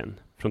Henschen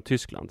från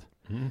Tyskland.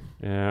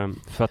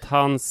 För att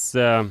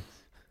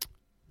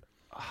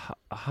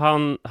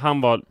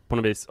han var på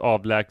något vis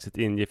avlägset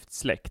ingift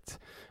släkt.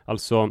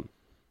 Alltså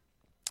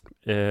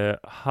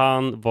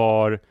han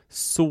var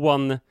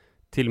son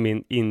till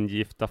min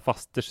ingifta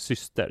fasters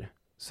syster.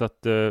 Så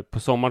att på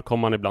sommaren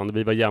kom han ibland och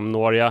vi var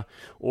jämnåriga.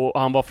 Och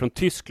han var från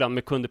Tyskland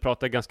men kunde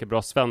prata ganska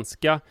bra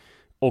svenska.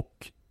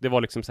 Och det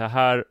var liksom så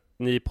här,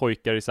 ni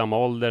pojkar i samma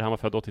ålder, han var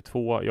född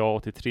 82, jag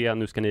 83,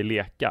 nu ska ni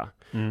leka.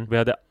 Vi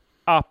hade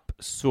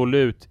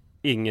absolut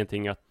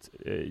ingenting att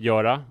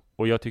göra.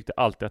 Och jag tyckte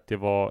alltid att det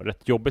var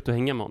rätt jobbigt att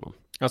hänga med honom.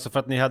 Alltså för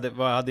att ni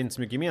hade inte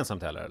så mycket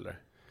gemensamt heller, eller?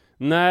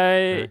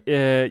 Nej.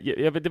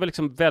 Det var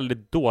liksom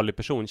väldigt dålig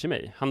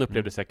personkemi. Han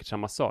upplevde säkert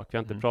samma sak. Vi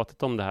har inte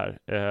pratat om det här.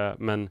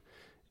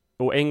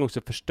 Och en gång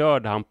så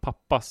förstörde han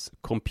pappas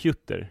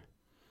computer,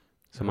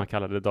 som han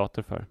kallade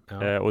dator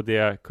för. Och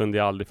det kunde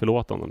jag aldrig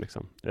förlåta honom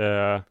liksom.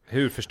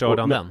 Hur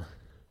förstörde han den?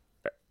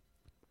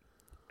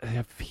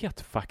 Jag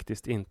vet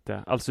faktiskt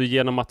inte. Alltså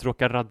genom att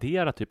råka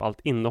radera typ allt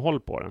innehåll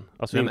på den.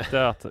 Alltså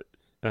inte att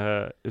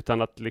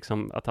utan att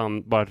liksom att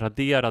han bara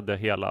raderade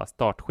hela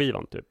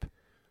startskivan typ.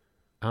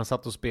 Han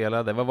satt och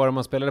spelade. Vad var det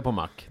man spelade på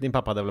Mac? Din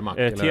pappa hade väl Mac?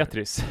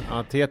 Tetris.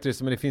 Ja,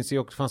 Tetris, men det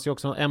fanns ju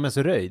också någon MS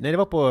Röj. Nej, det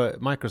var på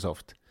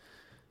Microsoft.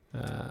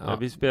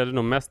 Vi spelade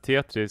nog mest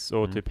Tetris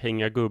och typ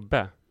hänga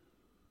gubbe.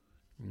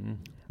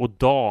 Och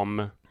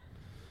dam.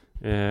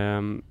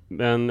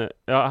 Men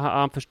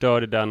han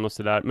förstörde den och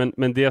sådär.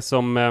 Men det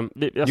som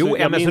alltså,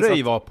 MS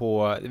Röj var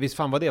på, visst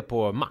fan var det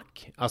på Mac?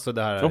 Alltså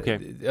det här,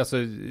 alltså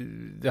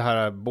det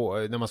här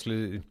när man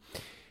skulle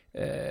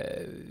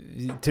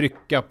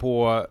trycka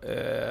på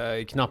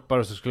knappar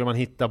och så skulle man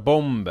hitta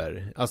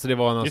bomber. Alltså det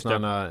var någon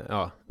sån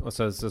här, och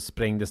så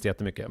sprängdes det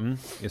jättemycket.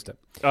 Just det.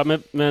 Ja,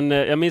 men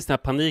jag minns den här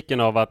paniken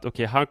av att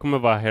han kommer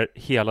vara här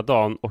hela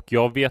dagen och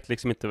jag vet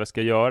liksom inte vad jag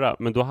ska göra.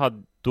 Men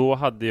då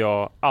hade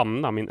jag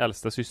Anna, min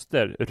äldsta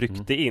syster,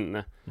 ryckte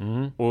in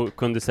och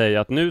kunde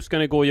säga att nu ska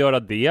ni gå och göra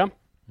det.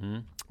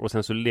 Och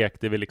sen så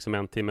lekte vi liksom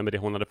 1 timme med det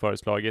hon hade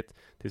föreslagit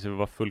tills vi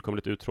var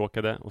fullkomligt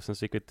uttråkade. Och sen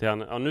så gick vi till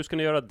henne, nu ska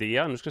ni göra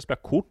det, nu ska ni spela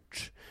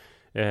kort.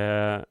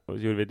 Och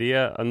så gjorde vi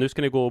det. Nu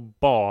ska ni gå och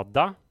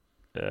bada.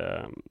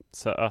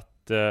 Så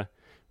att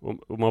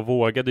och man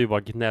vågade ju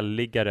vara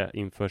gnälligare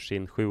inför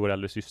sin 7 år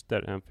äldre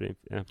syster än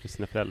för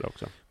sina föräldrar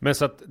också. Men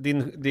så att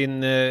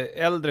din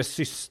äldre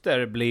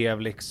syster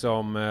blev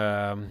liksom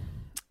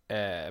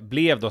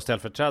blev då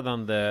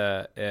ställföreträdande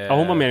ja,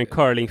 hon var mer en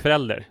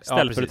curlingförälder.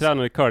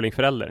 Ställföreträdande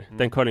curlingförälder.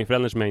 Den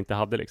curlingförälder som jag inte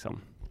hade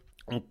liksom.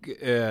 Och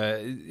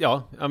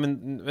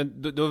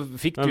men då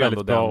fick du ju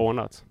ändå bra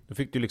ordnat. Då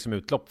fick du liksom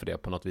utlopp för det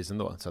på något vis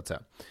ändå, så att säga.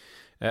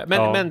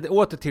 Men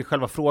åter till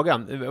själva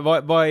frågan.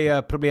 Vad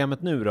är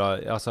problemet nu då?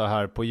 Alltså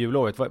här på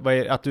jullovet. Vad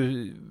är att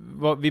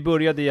vi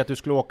började i att du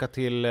skulle åka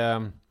till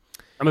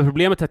Ja, men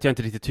problemet är att jag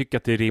inte riktigt tycker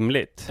att det är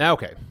rimligt. Ja,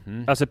 okej.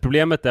 Alltså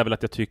problemet är väl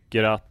att jag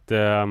tycker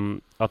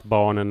att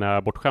barnen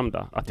är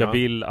bortskämda. Att jag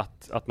vill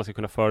att man ska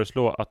kunna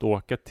föreslå att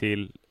åka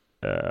till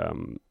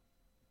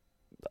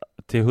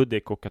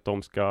Hudik och att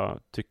de ska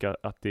tycka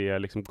att det är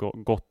liksom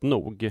gott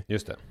nog.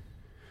 Just det.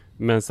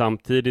 Men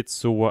samtidigt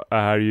så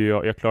är ju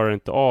jag klarar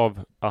inte av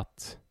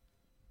att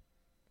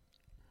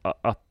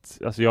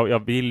alltså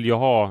jag vill ju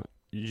ha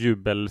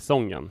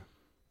jubelsången.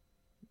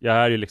 Jag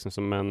är ju liksom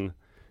som en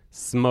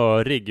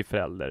smörig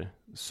förälder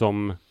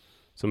som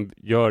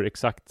gör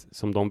exakt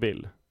som de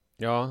vill.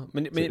 Ja,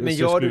 men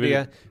gör du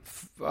det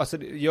alltså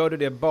gör du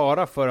det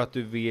bara för att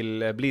du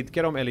vill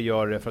blidka dem eller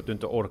gör du det för att du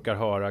inte orkar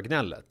höra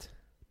gnället?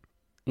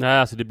 Nej,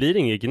 alltså det blir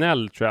inget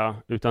gnäll tror jag,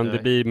 utan det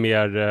blir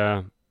mer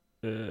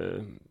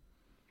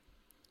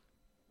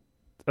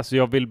alltså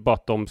jag vill bara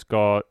att de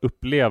ska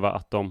uppleva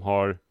att de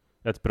har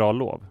ett bra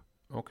lov.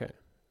 Okej.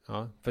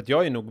 Ja, för att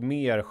jag är nog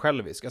mer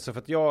självisk. Alltså för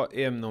att jag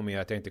är nog mer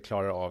att jag inte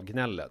klarar av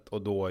gnället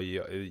och då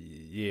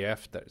ge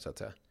efter, så att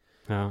säga.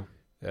 Ja.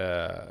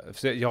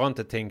 Så jag har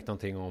inte tänkt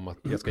någonting om att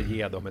jag ska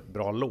ge dem ett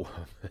bra lov.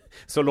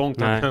 Så långt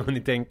kan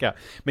ni tänka.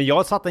 Men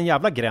jag satte en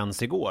jävla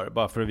gräns igår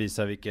bara för att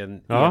visa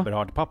vilken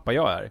överhörd pappa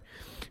jag är.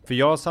 För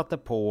jag satte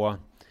på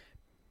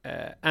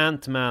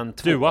Ant-Man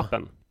 2.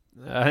 Du-appen.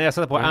 Jag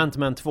satte på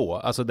Ant-Man 2.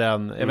 Alltså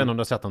den, jag vet inte om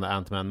du har sett de där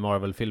Ant-Man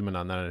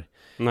Marvel-filmerna när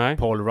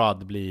Paul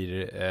Rudd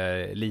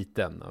blir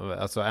liten.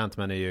 Alltså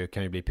Ant-Man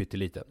kan ju bli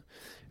pytteliten.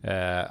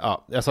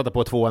 Jag satte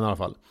på 2:an i alla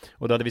fall.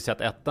 Och då hade vi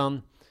sett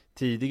 1:an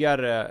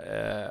tidigare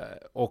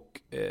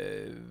och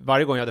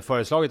varje gång jag hade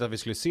föreslagit att vi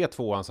skulle se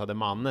 2:an så hade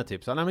Manne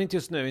typ så nej men inte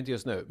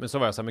just nu. Men så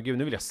var jag så här, men gud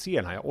nu vill jag se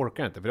den här, jag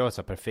orkar inte. För det var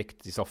så här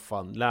perfekt i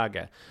soffan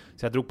läge.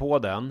 Så jag drog på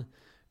den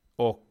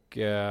och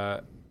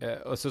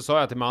så sa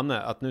jag till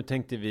Manne att nu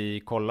tänkte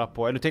jag kolla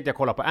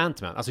på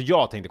Ant-Man. Alltså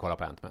jag tänkte kolla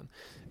på Ant-Man.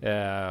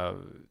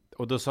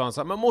 Och då sa han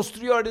så här, men måste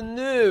du göra det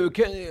nu?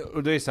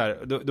 Och då är, så här,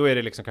 då är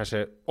det liksom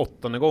kanske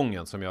 8:e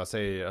gången som jag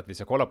säger att vi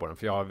ska kolla på den.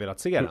 För jag har velat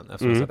se den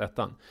efter att jag sett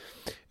 1:an.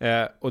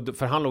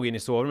 För han låg in i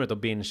sovrummet och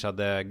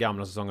bingeade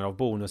gamla säsonger av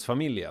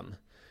Bonusfamiljen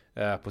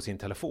på sin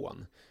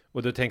telefon.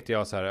 Och då tänkte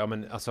jag så här, ja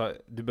men alltså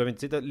du behöver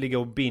inte ligga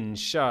och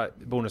bingea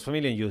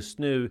Bonusfamiljen just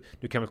nu.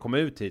 Du kan väl komma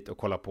ut hit och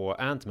kolla på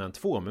Ant-Man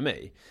 2 med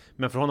mig.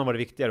 Men för honom var det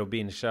viktigare att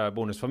bingea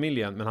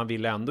Bonusfamiljen. Men han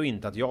ville ändå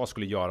inte att jag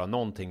skulle göra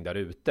någonting där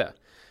ute.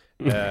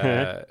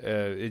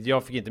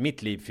 Jag fick inte,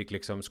 mitt liv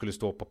skulle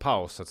stå på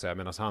paus så att säga,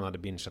 medan han hade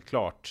bingeat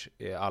klart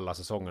alla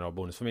säsonger av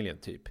Bonusfamiljen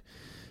typ.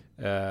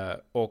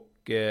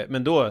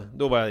 Men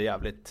då var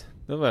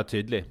jag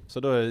tydlig. Så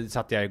då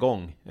satte jag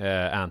igång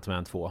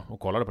Ant-Man 2 och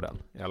kollade på den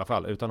i alla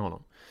fall utan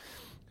honom.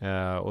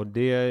 Och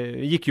det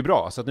gick ju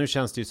bra, så att nu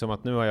känns det ju som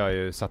att nu har jag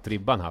ju satt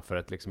ribban här för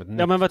ett, liksom ett nytt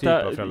men typ av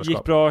vänta, föräldraskap.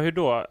 gick bra hur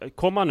då?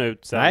 Kom han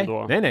ut sen Nej,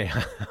 då? nej.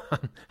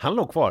 Han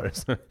låg kvar.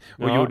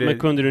 Och Men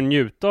kunde du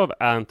njuta av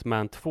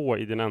Ant-Man 2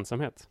 i din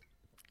ensamhet?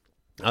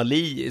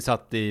 Ali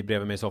satt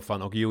bredvid mig i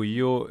soffan och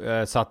Jojo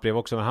satt bredvid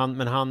också,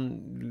 men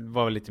han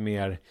var väl lite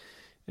mer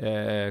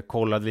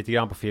kollade lite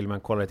grann på filmen,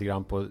 kollade lite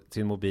grann på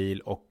sin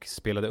mobil och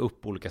spelade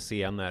upp olika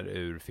scener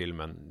ur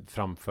filmen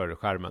framför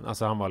skärmen.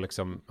 Alltså han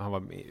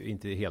var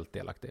inte helt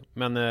delaktig.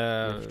 Men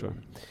Jag förstår.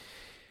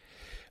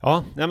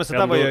 ja, nej, men så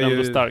där var jag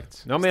ju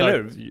starkt. Ja,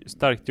 men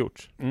starkt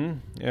gjort.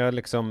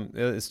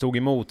 Jag stod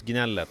emot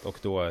gnället och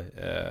då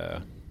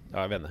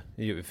jag vet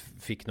inte,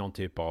 fick någon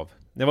typ av,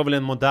 det var väl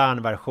en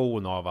modern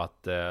version av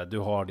att du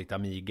har ditt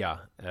Amiga.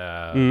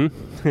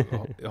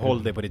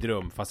 Håll dig på ditt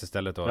rum, fast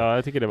istället då. Ja,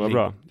 jag tycker det var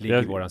bra.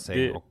 Ligger i våran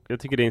säng. Jag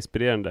tycker det är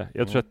inspirerande.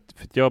 Jag tror att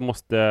för jag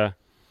måste...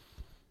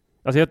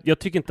 Alltså jag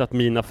tycker inte att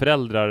mina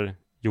föräldrar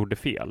gjorde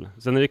fel.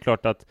 Sen är det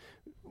klart att...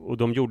 Och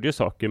de gjorde ju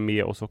saker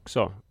med oss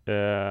också.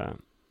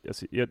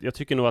 Jag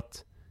tycker nog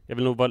att... Jag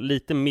vill nog vara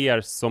lite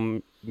mer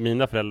som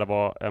mina föräldrar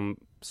var än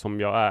som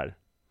jag är.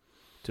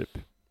 Typ.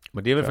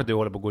 Men det är väl för att du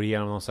håller på att gå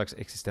igenom någon slags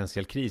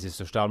existentiell kris i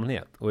största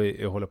allmänhet och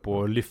håller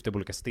på att lyfta på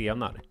olika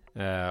stenar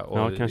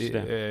och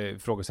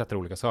ifrågasätter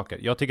olika saker.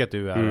 Jag tycker att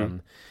du är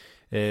en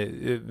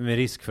med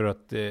risk för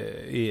att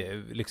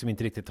liksom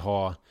inte riktigt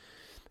ha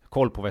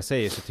koll på vad jag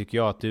säger, så tycker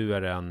jag att du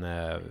är en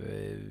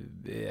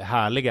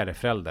härligare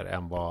förälder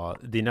än vad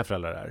dina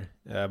föräldrar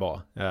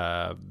var,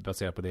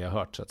 baserat på det jag har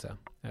hört, så att säga.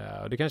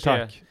 Och det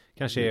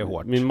kanske är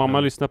hårt. Min mamma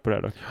lyssnar på det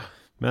här dock.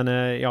 Men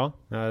ja,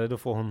 då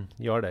får hon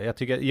göra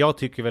det. Jag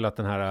tycker väl att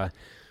den här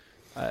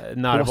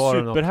närvaron...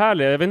 Det var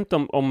superhärlig. Jag vet inte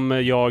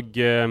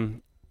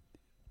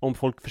om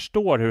folk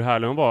förstår hur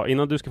härlig hon var.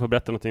 Innan du ska få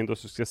berätta någonting då,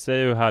 så ska jag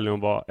säga hur härlig hon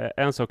var.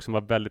 En sak som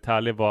var väldigt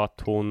härlig var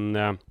att hon...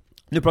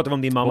 Nu pratar vi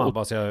om din mamma,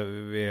 bara så jag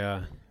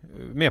är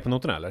med på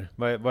noterna, eller?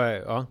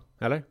 Ja,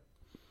 eller?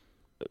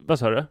 Vad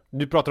sa du?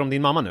 Du pratar om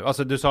din mamma nu?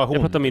 Alltså du sa hon...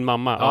 Jag pratar om min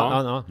mamma,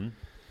 ja.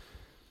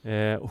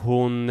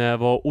 Hon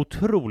var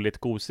otroligt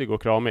gosig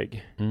och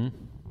kramig.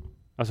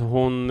 Alltså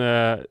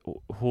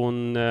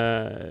hon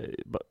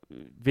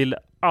ville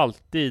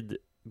alltid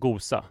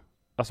gosa.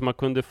 Alltså man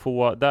kunde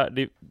få...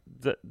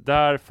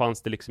 Där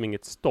fanns det liksom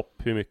inget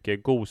stopp hur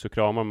mycket gos och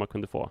kramar man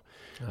kunde få.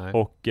 Nej.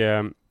 Och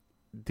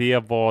det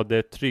var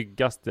det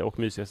tryggaste och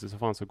mysigaste som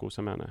fanns att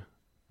gosa med henne.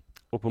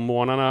 Och på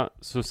morgnarna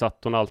så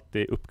satt hon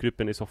alltid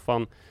uppgruppen i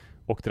soffan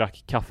och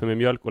drack kaffe med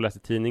mjölk och läste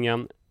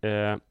tidningen.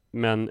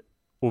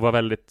 Och var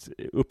väldigt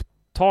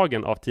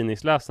upptagen av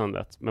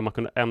tidningsläsandet. Men man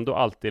kunde ändå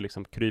alltid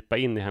liksom krypa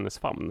in i hennes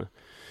famn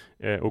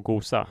och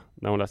gosa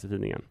när hon läste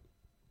tidningen.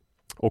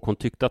 Och hon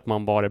tyckte att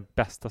man var det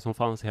bästa som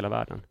fanns i hela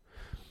världen.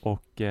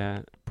 Och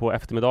på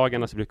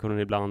eftermiddagarna så brukar hon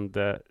ibland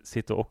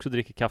sitta och också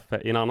dricka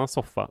kaffe i en annan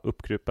soffa,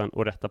 uppgruppen,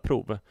 och rätta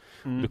prov.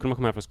 Då kunde man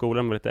komma hem från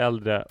skolan med lite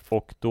äldre,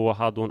 och då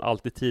hade hon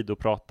alltid tid att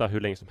prata hur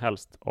länge som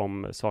helst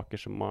om saker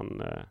som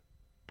man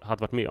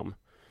hade varit med om.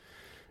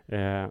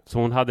 Så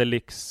hon hade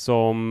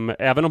liksom,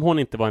 även om hon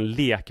inte var en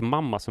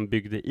lekmamma som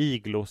byggde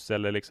iglos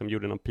eller liksom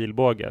gjorde någon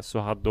pilbåge, så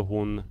hade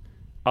hon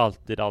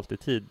alltid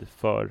tid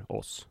för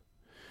oss.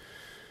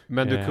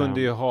 Men du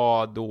kunde ju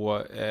ha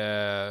då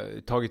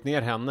tagit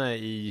ner henne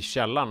i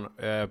källaren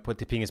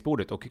till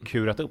pingisbordet och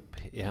kurat upp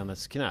i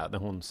hennes knä när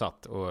hon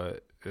satt och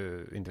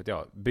inte vet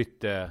jag,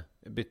 bytte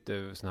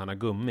sån här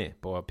gummi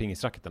på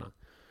pingisracketerna.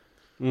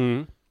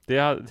 Det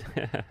är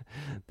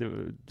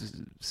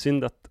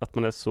synd att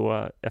man är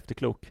så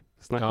efterklok.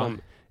 Snacka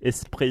om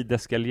esprit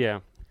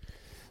d'escalier.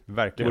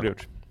 Verkligen. Det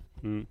gjort.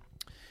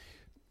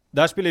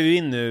 Där spelar vi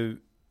in nu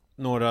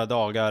några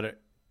dagar.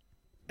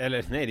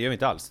 Eller nej, det gör vi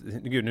inte alls.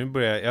 Gud, nu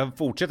börjar jag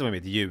fortsätter med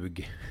mitt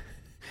ljug.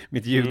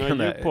 Mitt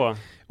ljugande.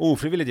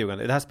 Ofrivilligt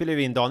ljugande. Det här spelar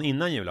vi in dagen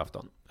innan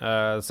julafton.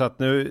 Så att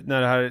nu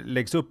när det här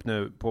läggs upp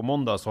nu på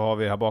måndag så har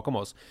vi det här bakom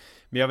oss.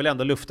 Men jag vill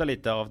ändå lufta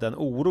lite av den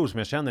oro som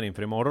jag känner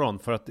inför imorgon.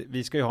 För att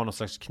vi ska ju ha någon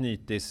slags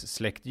knytis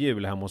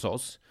släktjul hemma hos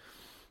oss.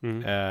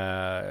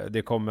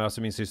 Det kommer,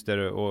 alltså min syster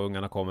och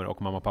ungarna kommer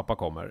och mamma och pappa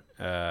kommer.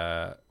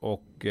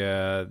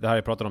 Det här har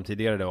jag pratat om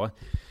tidigare då.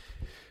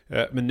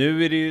 Men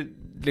nu är det ju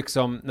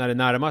liksom, när det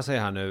närmar sig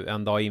här nu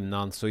en dag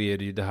innan, så är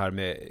det ju det här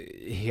med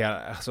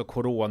alltså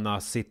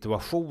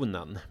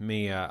coronasituationen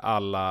med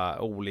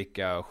alla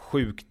olika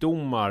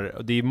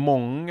sjukdomar. Det är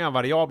många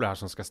variabler här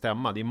som ska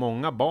stämma. Det är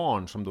många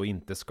barn som då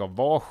inte ska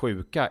vara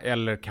sjuka,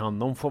 eller kan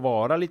de få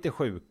vara lite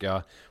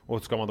sjuka,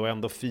 och ska man då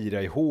ändå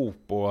fira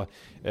ihop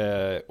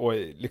och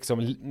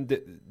liksom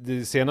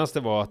det senaste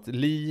var att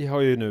Li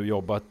har ju nu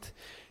jobbat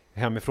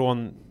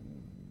hemifrån.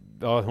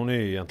 Ja, hon är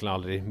ju egentligen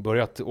aldrig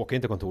börjat åka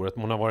in till kontoret,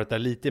 men hon har varit där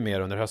lite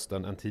mer under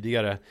hösten än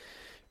tidigare.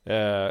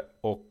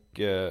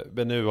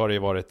 Men nu har det ju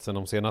varit, sen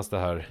de senaste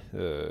här,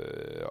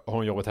 har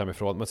hon jobbat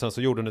hemifrån. Men sen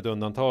så gjorde hon ett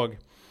undantag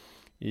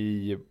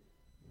i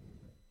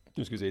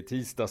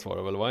tisdags var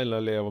det väl,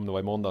 eller om det var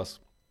i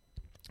måndags.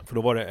 För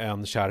då var det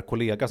en kär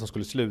kollega som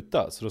skulle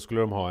sluta, så då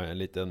skulle de ha en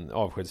liten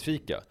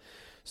avskedsfika.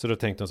 Så då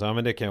tänkte hon så här,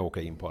 men det kan jag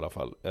åka in på i alla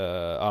fall.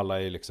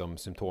 Alla är liksom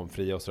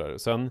symptomfria och sådär.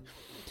 Sen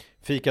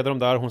fikade de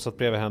där, hon satt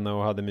bredvid henne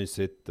och hade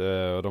mysigt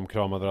och de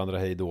kramade varandra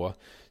hej då.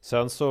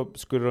 Sen så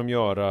skulle de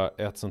göra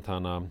ett sånt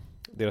här,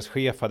 deras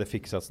chef hade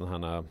fixat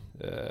såna här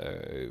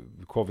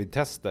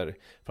covid-tester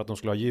för att de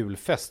skulle ha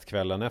julfest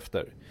kvällen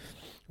efter.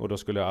 Och då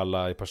skulle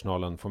alla i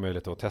personalen få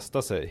möjlighet att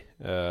testa sig.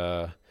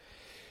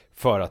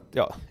 För att,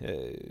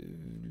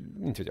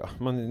 inte vet jag,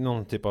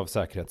 någon typ av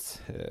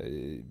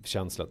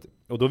säkerhetskänsla.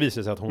 Och då visade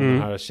det sig att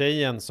den här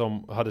tjejen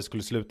som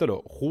skulle sluta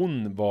då,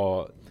 hon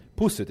var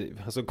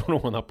positiv, alltså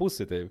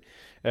corona-positiv.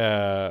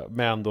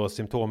 Men då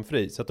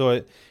symptomfri. Så att då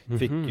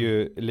fick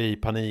ju Li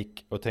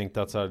panik och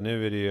tänkte att så här,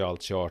 nu är det ju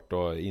allt kört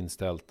och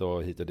inställt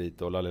och hit och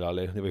dit och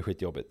lallilalli. Det var ju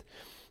skitjobbigt.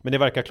 Men det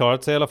verkar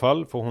klarat sig i alla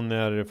fall, för hon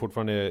är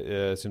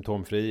fortfarande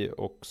symptomfri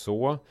och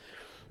så.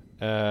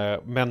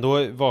 Men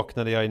då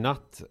vaknade jag i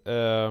natt.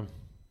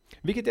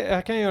 Vilket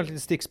här kan jag göra lite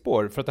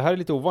stickspår, för att det här är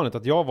lite ovanligt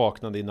att jag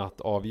vaknade i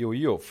natt av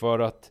jojo. För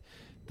att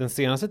den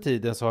senaste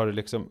tiden så har det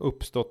liksom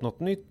uppstått något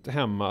nytt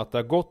hemma. Att det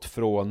har gått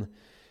från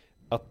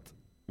att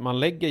man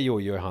lägger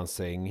jojo i hans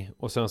säng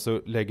och sen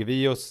så lägger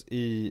vi oss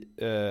i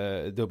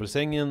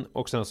dubbelsängen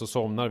och sen så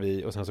somnar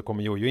vi och sen så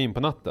kommer jojo in på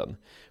natten.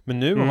 Men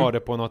nu har det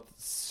på något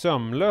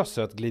sömlöst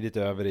sätt glidit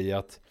över i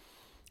att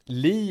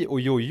Li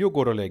och jojo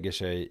går och lägger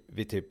sig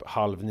vid typ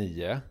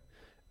 8:30.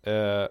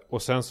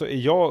 Och sen så är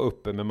jag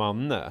uppe med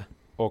Manne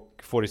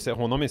och får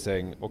honom i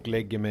säng och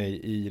lägger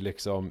mig i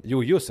liksom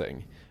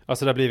jojo-säng.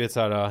 Alltså det har blivit så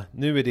här,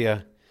 nu är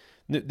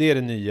det är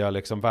den nya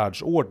liksom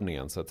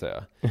världsordningen så att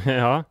säga.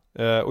 Ja.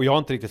 Och jag har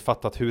inte riktigt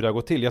fattat hur det har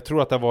gått till. Jag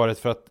tror att det har varit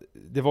för att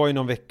det var ju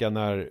någon vecka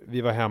när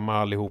vi var hemma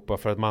allihopa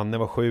för att Manne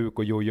var sjuk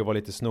och jojo var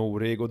lite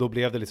snorig och då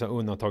blev det liksom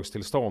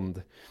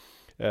undantagstillstånd.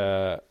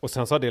 Och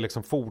sen så har det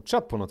liksom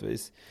fortsatt på något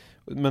vis.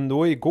 Men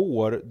då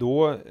igår,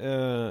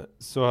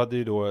 så hade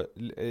ju då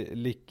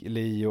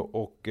Li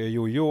och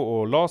jojo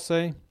och la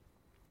sig.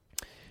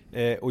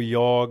 Och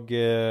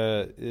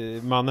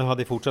Mannen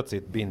hade fortsatt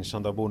sitt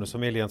bingeande av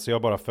Bonusfamiljen, så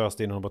jag bara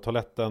föste in honom på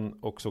toaletten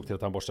och såg till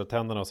att han borstade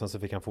tänderna och sen så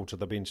fick han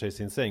fortsätta bingea i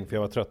sin säng för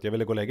jag var trött, jag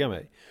ville gå och lägga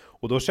mig.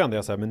 Och då kände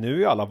jag så här, men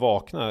nu är alla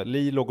vakna.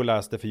 Li låg och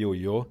läste för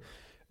jojo.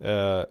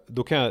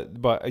 Då kan jag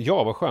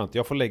bara, vad skönt,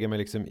 jag får lägga mig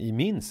liksom i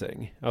min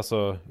säng,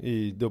 alltså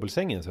i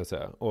dubbelsängen så att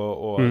säga,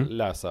 och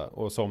läsa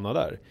och somna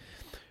där.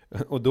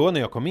 Och då när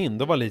jag kom in,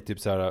 då var lite typ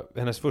så här,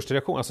 hennes första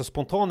reaktion, alltså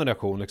spontan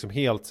reaktion, liksom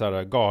helt så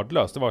här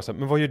gardlös. Det var så här,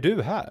 men vad gör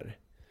du här?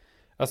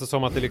 Alltså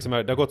som att det liksom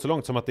det har gått så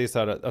långt som att det är så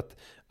här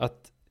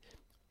att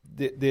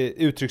det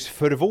uttrycks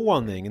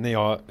förvåning när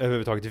jag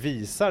överhuvudtaget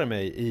visar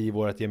mig i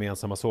vårt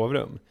gemensamma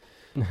sovrum.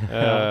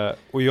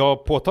 Och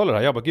jag påtalar det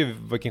här, jag bara, gud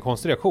vilken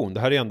konstig reaktion. Det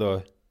här är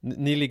ändå,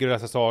 ni ligger och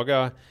läser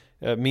saga,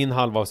 min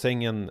halva av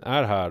sängen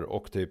är här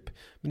och typ,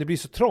 men det blir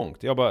så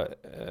trångt. Jag bara,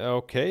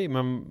 okej,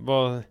 men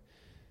vad...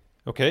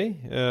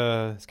 Okej,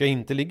 ska jag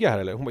inte ligga här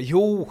eller? Hon bara,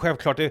 jo,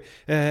 självklart.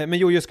 Men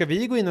Jojo, ska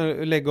vi gå in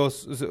och lägga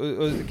oss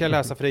och kan jag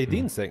läsa för dig i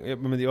din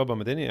säng? Men jag bara,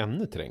 men den är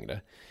ännu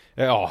trängre.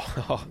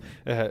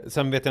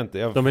 Sen vet jag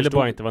inte. De ville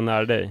bara inte vara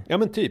nära dig. Ja,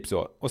 men typ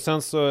så. Och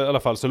sen så i alla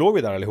fall så låg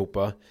vi där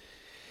allihopa.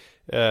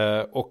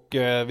 Och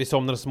vi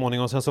somnade så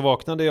småningom. Sen så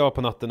vaknade jag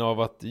på natten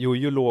av att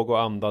Jojo låg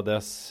och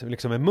andades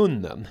liksom med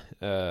munnen.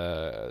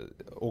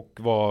 Och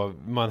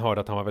man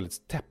hörde att han var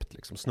väldigt täppt,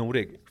 liksom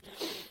snorig.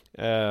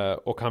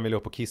 Och han ville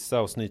upp och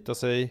kissa och snyta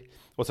sig.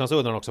 Och sen så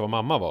undrade han också vad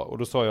mamma var. Och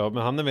då sa jag,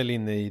 men han är väl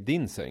inne i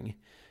din säng.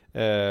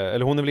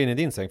 Eller hon är väl inne i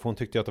din säng, för hon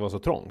tyckte att det var så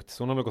trångt.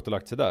 Så hon har väl gått och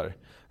lagt sig där.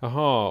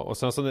 Jaha, och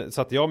sen så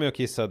satt jag med och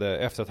kissade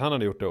efter att han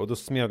hade gjort det. Och då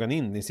smög han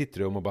in i sitt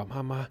rum och bara,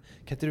 mamma,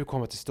 kan inte du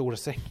komma till stora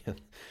sängen?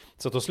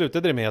 Så då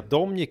slutade det med att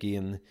de gick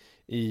in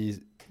i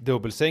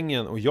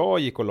dubbelsängen och jag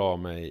gick och la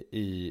mig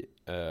i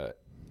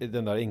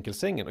den där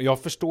enkelsängen. Och jag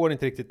förstår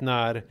inte riktigt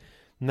när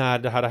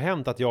det här har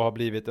hänt att jag har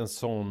blivit ett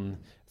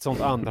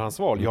sånt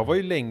andrahandsval. Jag var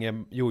ju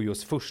länge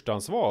Jojos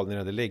förstahandsval när det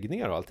hade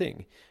läggningar och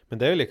allting. Men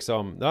det är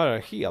liksom, det här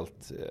är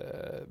helt...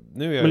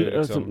 nu är liksom...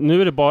 alltså,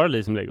 nu är det bara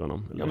Li som lägger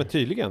honom? Eller? Ja, men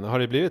tydligen har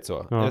det blivit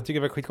så. Ja. Jag tycker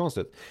det var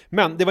skitkonstigt.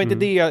 Men det var inte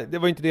det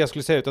var inte det jag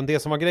skulle säga, utan det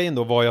som var grejen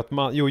då var ju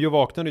att Jojo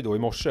vaknade ju då i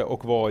morse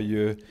och var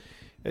ju...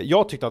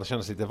 Jag tyckte att han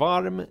kändes lite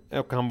varm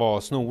och han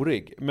var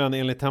snorig. Men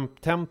enligt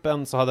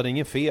tempen så hade han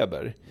ingen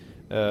feber.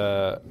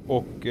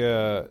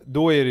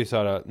 Då är det så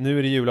här, nu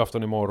är det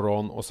julafton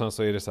imorgon och sen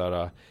så är det så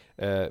här,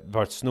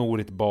 var ett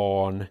snorigt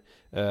barn,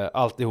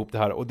 alltihop det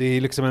här, och det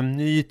är liksom en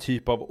ny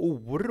typ av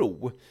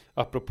oro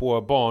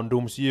apropå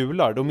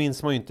barndomsjular. Då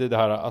minns man ju inte det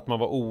här att man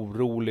var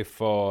orolig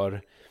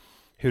för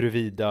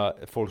huruvida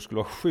folk skulle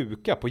vara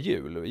sjuka på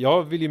jul.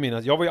 Jag vill ju minnas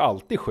att jag var ju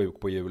alltid sjuk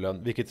på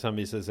julen, vilket sen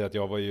visade sig att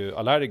jag var ju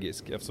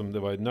allergisk eftersom det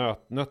var ju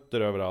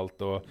nötter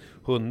överallt och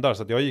hundar,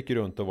 så att jag gick ju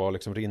runt och var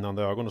liksom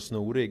rinnande ögon och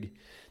snorig.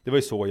 Det var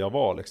ju så jag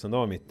var liksom, det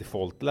var mitt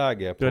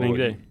defaultläge på din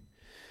grej.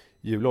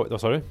 Jullov.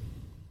 Vad sa du?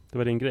 Det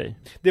var din grej.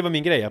 Det var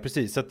min grej, ja,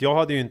 precis. Så att jag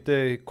hade ju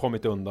inte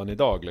kommit undan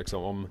idag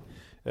liksom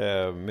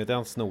med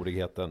den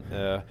snorigheten.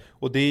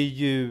 Och det är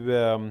ju...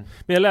 Men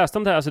jag läste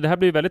om det här, alltså det här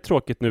blir väldigt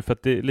tråkigt nu för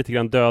att det lite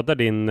grann dödar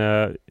din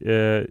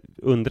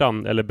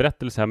undran eller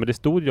berättelse här, men det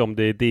stod ju om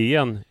det i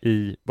DN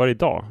var det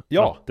idag?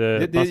 Ja, att,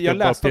 man ska jag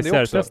läste om det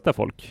också. PCR-testa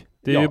folk.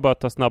 Det är ju bara att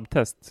ta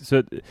snabbtest.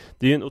 Så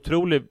det är ju en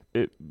otrolig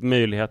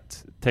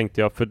möjlighet,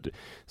 tänkte jag. För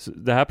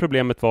det här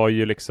problemet var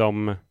ju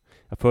liksom...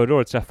 Förra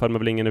året träffade man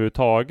väl ingen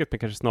överhuvudtaget, men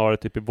kanske snarare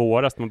typ i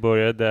våras man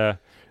började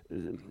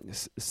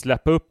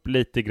släppa upp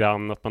lite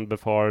grann, att man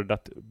befarade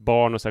att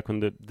barn och så här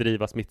kunde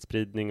driva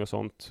smittspridning och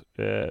sånt.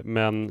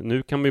 Men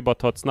nu kan man ju bara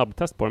ta ett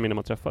snabbtest på dem innan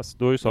man träffas.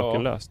 Då är ju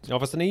saken löst. Ja,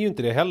 fast den är ju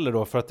inte det heller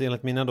då, för att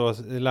enligt mina då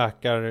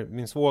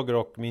min svåger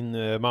och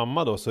min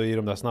mamma då, så är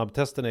de där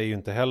snabbtesterna är ju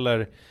inte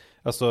heller,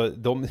 alltså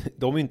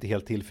de är inte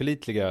helt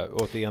tillförlitliga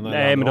åt det ena eller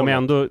andra. Nej, men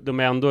de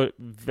är ändå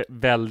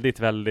väldigt,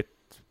 väldigt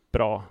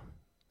bra.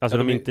 Alltså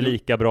de är inte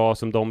lika bra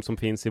som de som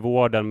finns i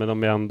vården, men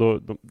de är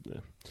ändå...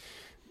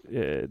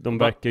 De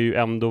verkar ju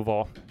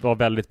ändå vara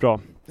väldigt bra.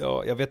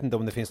 Ja, jag vet inte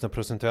om det finns någon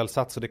procentuell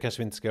sats, så det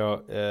kanske vi inte ska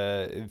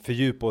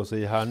fördjupa oss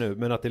i här nu.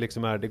 Men att det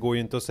liksom det går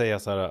ju inte att säga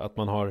så här att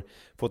man har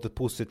fått ett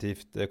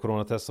positivt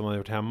coronatest som man har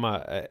gjort hemma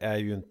är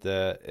ju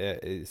inte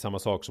samma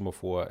sak som att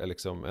få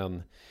liksom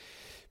en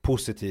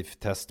positivt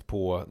test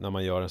på när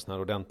man gör en sån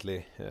här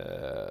ordentlig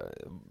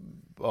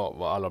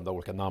alla de där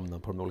olika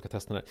namnen på de olika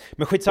testerna.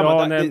 Men skitsamma.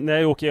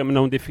 Ja, men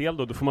om det är fel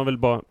då får man väl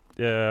bara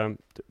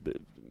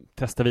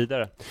testa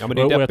vidare. Ja, men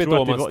det är deppigt då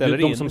om man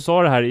ställer in. De som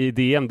sa det här i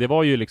DN, det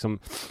var ju liksom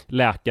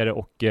läkare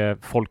och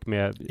folk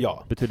med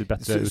betydligt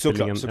bättre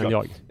utbildning än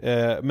jag.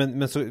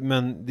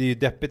 Men det är ju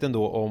deppigt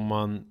ändå om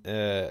man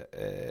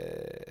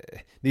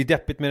det är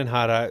deppigt med den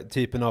här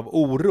typen av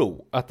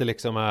oro, att det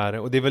liksom är,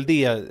 och det är väl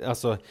det,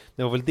 alltså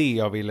det var väl det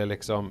jag ville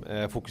liksom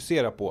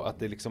fokusera på, att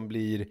det liksom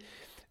blir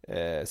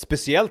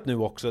speciellt nu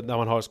också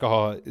när man ska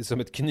ha som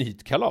ett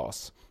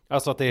knytkalas.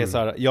 Alltså att det är så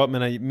här, jag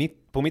menar,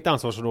 på mitt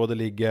ansvarsområde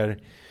ligger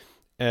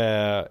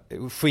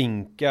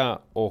skinka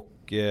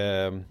och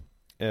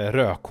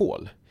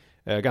rödkål.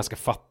 Ganska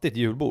fattigt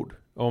julbord.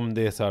 Om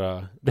det är så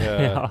här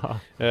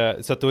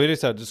så att då är det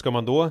så här, ska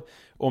man då,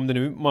 om det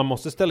nu man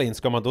måste ställa in,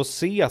 ska man då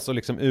ses och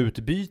liksom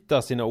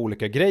utbyta sina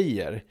olika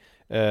grejer?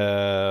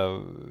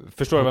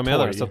 Förstår du vad jag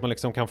menar? Så att man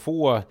liksom kan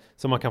få,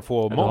 så man kan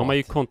få mat. Då har man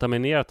ju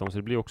kontaminerat dem, så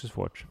det blir också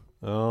svårt.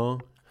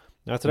 Ja.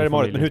 Ja, så det är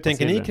marigt. Men hur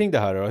tänker ni kring det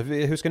här då?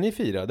 Hur ska ni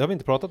fira? Det har vi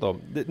inte pratat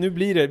om. Nu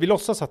blir det, vi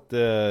låtsas att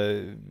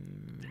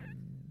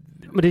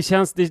men det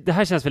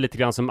här känns väl lite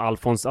grann som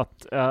Alfons,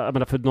 att jag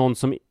menar, för någon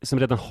som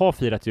redan har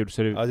firat jul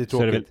så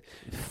är det väl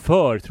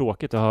för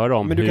tråkigt att höra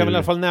om. Men du kan väl i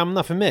alla fall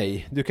nämna för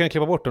mig. Du kan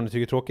klippa bort om du tycker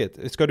det är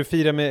tråkigt. Ska du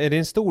fira med, är det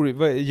en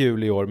stor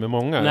jul i år med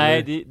många?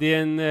 Nej, det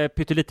är en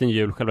pytteliten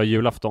jul, själva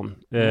julafton.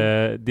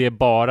 Det är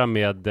bara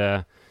med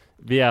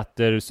vi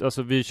äter,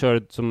 alltså vi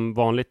kör som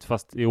vanligt,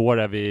 fast i år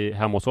är vi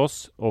hemma hos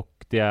oss,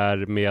 och det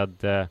är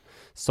med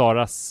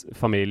Saras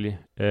familj,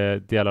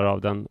 delar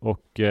av den,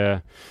 och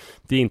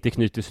det är inte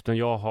knutet, utan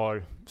jag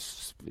har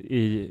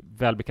i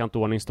välbekant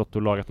ordning stått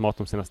och lagat mat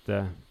de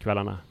senaste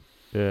kvällarna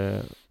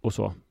och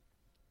så.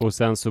 Och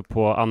sen så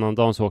på annan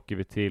dagen så åker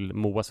vi till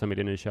Moas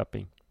familj i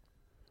Nyköping.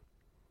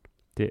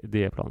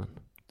 Det är planen.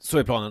 Så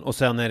är planen. Och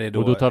sen är det då...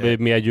 Och då tar vi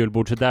med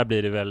julbord, så där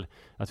blir det väl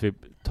att vi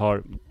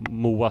tar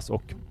Moas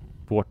och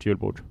vårt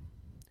julbord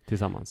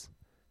tillsammans.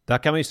 Där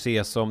kan man ju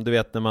se, som du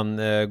vet när man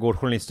går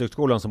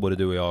journalisthögskolan, som både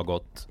du och jag har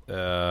gått.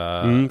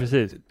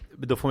 Precis.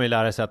 Då får man ju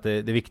lära sig att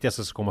det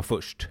viktigaste ska komma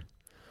först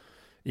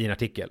i en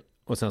artikel.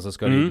 Och sen så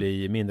ska det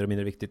bli mindre och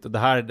mindre viktigt. Och det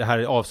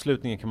här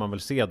avslutningen kan man väl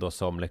se då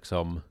som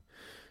liksom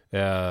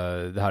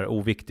det här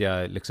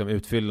oviktiga liksom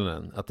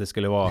utfyllnaden. Att det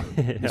skulle vara,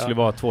 det skulle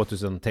vara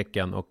 2000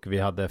 tecken och vi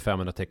hade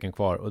 500 tecken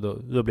kvar. Och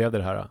då blev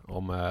det här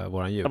om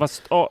våran jul. Ja,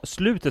 fast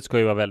slutet ska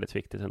ju vara väldigt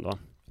viktigt ändå.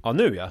 Ja,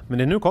 nu ja.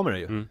 Men nu kommer det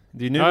ju.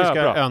 Det är nu vi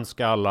ska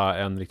önska alla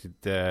en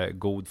riktigt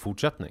god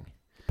fortsättning.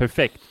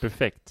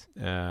 Perfekt.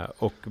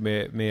 Och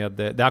med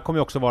det här kommer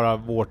ju också vara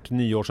vårt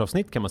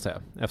nyårsavsnitt, kan man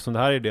säga. Eftersom det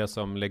här är det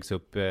som läggs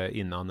upp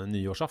innan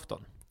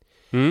nyårsafton.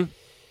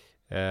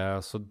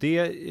 Så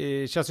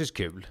det känns ju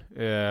kul.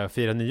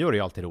 Fira nyår är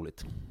ju alltid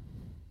roligt.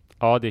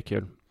 Ja, det är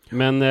kul.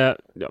 Men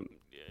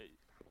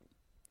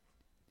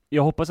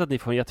jag hoppas att ni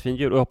får en jättefin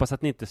jul. Och jag hoppas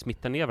att ni inte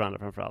smittar ner varandra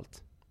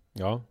framförallt.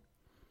 Ja.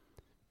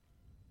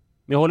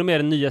 Men jag håller med,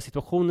 den nya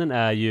situationen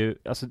är ju,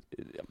 alltså,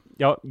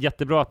 ja,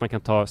 jättebra att man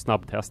kan ta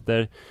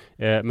snabbtester,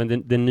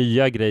 men den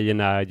nya grejen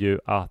är ju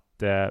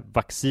att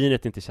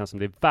vaccinet inte känns som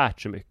det är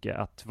värt så mycket.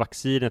 Att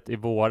vaccinet i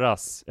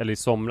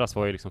somras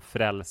var ju liksom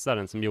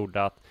frälsaren som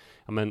gjorde att,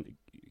 ja, men,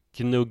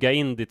 knugga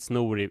in ditt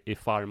snor i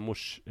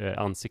farmors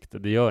ansikte,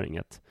 det gör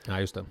inget. Ja,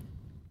 just det.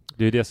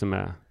 Det är ju det som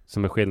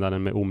är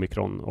skillnaden med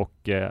omikron,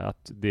 och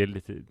att det är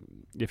lite,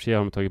 i och för sig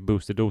har de tagit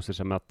boosterdoser,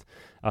 som att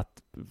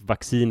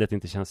vaccinet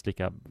inte känns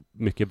lika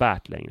mycket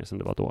värt längre som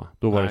det var då.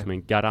 Då var det som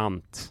en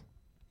garant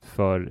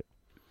för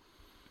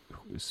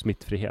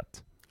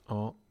smittfrihet.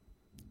 Ja.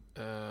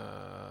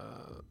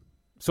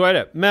 Så är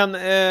det. Men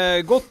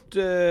gott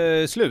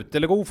slut,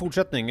 eller god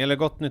fortsättning, eller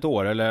gott nytt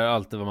år, eller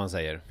allt vad man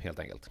säger, helt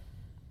enkelt.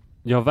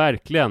 Ja,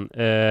 verkligen.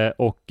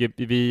 Och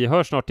vi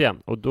hörs snart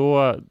igen. Och då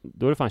är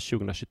det fan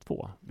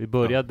 2022. Vi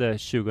började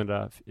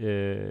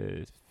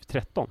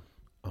 2013.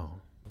 Ja.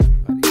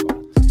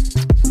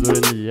 Så då är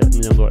det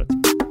 9:e året.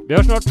 Vi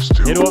hörs snart.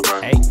 Hej då.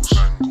 Hej.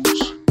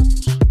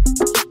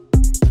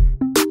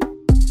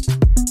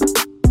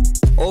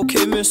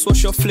 Okay, miss,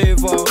 what's your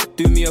flavour?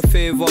 Do me a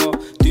favour,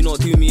 do not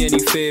do me any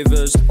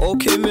favours.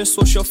 Okay, miss,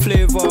 what's your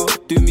flavour?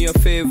 Do me a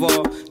favour,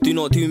 do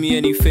not do me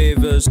any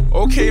favours.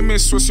 Okay,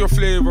 miss, what's your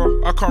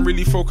flavour? I can't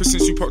really focus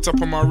since you popped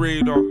up on my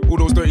radar. All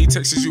those dirty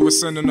texts you were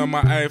sending on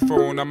my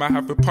iPhone, I might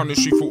have to punish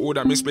you for all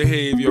that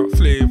misbehaviour.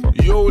 Flavour.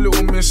 Yo,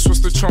 little miss, what's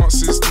the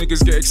chances?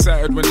 Niggas get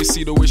excited when they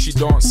see the way she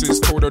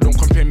dances. Told her don't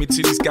compare me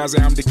to these guys,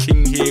 I am the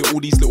king here. All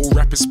these little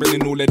rappers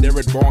spending all of their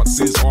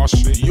advances. Oh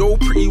shit. Yo,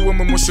 pretty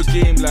woman, what's your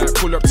game like?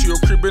 Pull up to your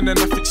crib and then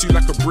I fix you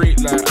like a brake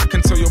light. I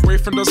can tell your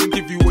boyfriend doesn't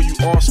give you what you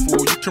asked for.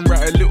 You can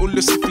write a little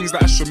list of things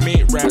that I should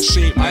make right.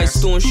 Shape nice. I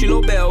stone, she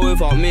look better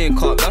without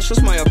makeup. That's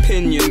just my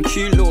opinion.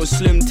 Cute little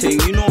slim thing,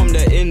 you know I'm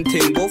the in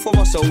thing. Both of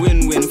us are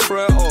win-win.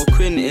 Fred or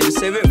Quentin,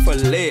 save it for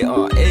later.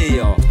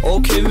 Ayo.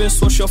 Okay,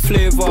 miss, what's your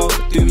flavour?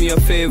 Do me a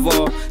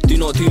favour, do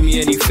not do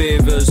me any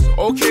favours.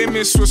 Okay,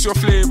 miss, what's your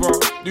flavour?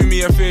 Do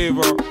me a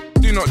favour,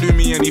 do not do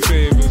me any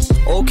favours.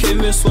 Okay,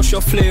 miss, what's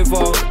your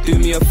flavour? Do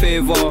me a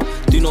favour,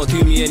 do not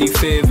do me any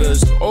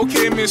favours.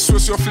 Okay, miss,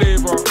 what's your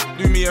flavour?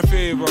 Do me a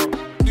favour,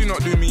 do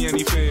not do me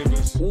any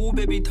favours. Ooh,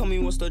 baby, tell me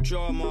what's the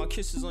drama.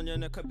 Kisses on your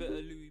neck, a bit of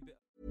Louis.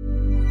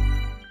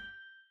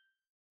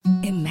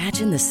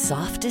 Imagine the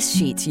softest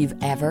sheets you've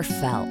ever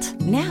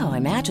felt. Now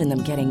imagine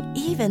them getting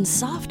even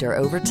softer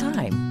over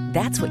time.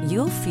 That's what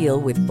you'll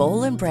feel with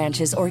Boll &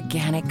 Branch's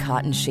organic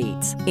cotton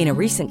sheets. In a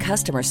recent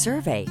customer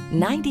survey,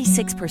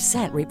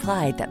 96%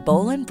 replied that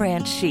Boll &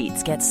 Branch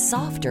sheets get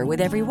softer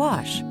with every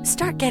wash.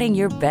 Start getting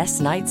your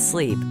best night's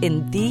sleep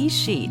in these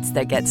sheets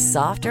that get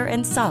softer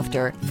and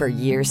softer for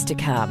years to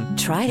come.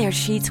 Try their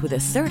sheets with a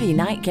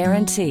 30-night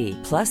guarantee.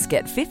 Plus,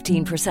 get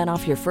 15%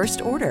 off your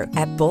first order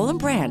at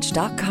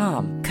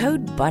bollandbranch.com.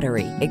 Code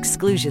BUTTERY.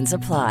 Exclusions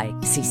apply.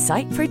 See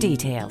site for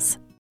details.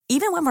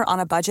 Even when we're on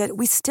a budget,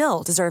 we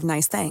still deserve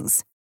nice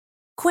things.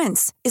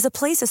 Quince is a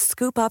place to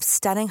scoop up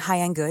stunning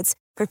high-end goods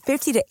for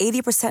 50 to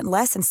 80%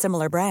 less than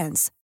similar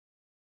brands.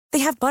 They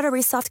have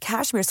buttery soft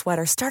cashmere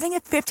sweaters starting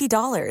at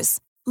 $50,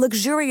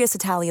 luxurious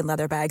Italian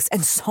leather bags,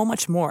 and so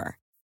much more.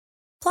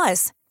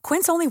 Plus,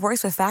 Quince only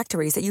works with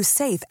factories that use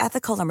safe,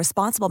 ethical, and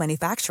responsible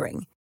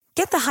manufacturing.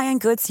 Get the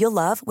high-end goods you'll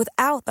love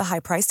without the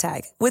high price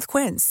tag with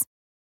Quince.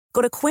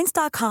 Go to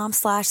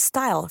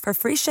quince.com/style for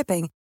free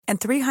shipping and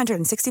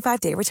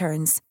 365-day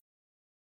returns.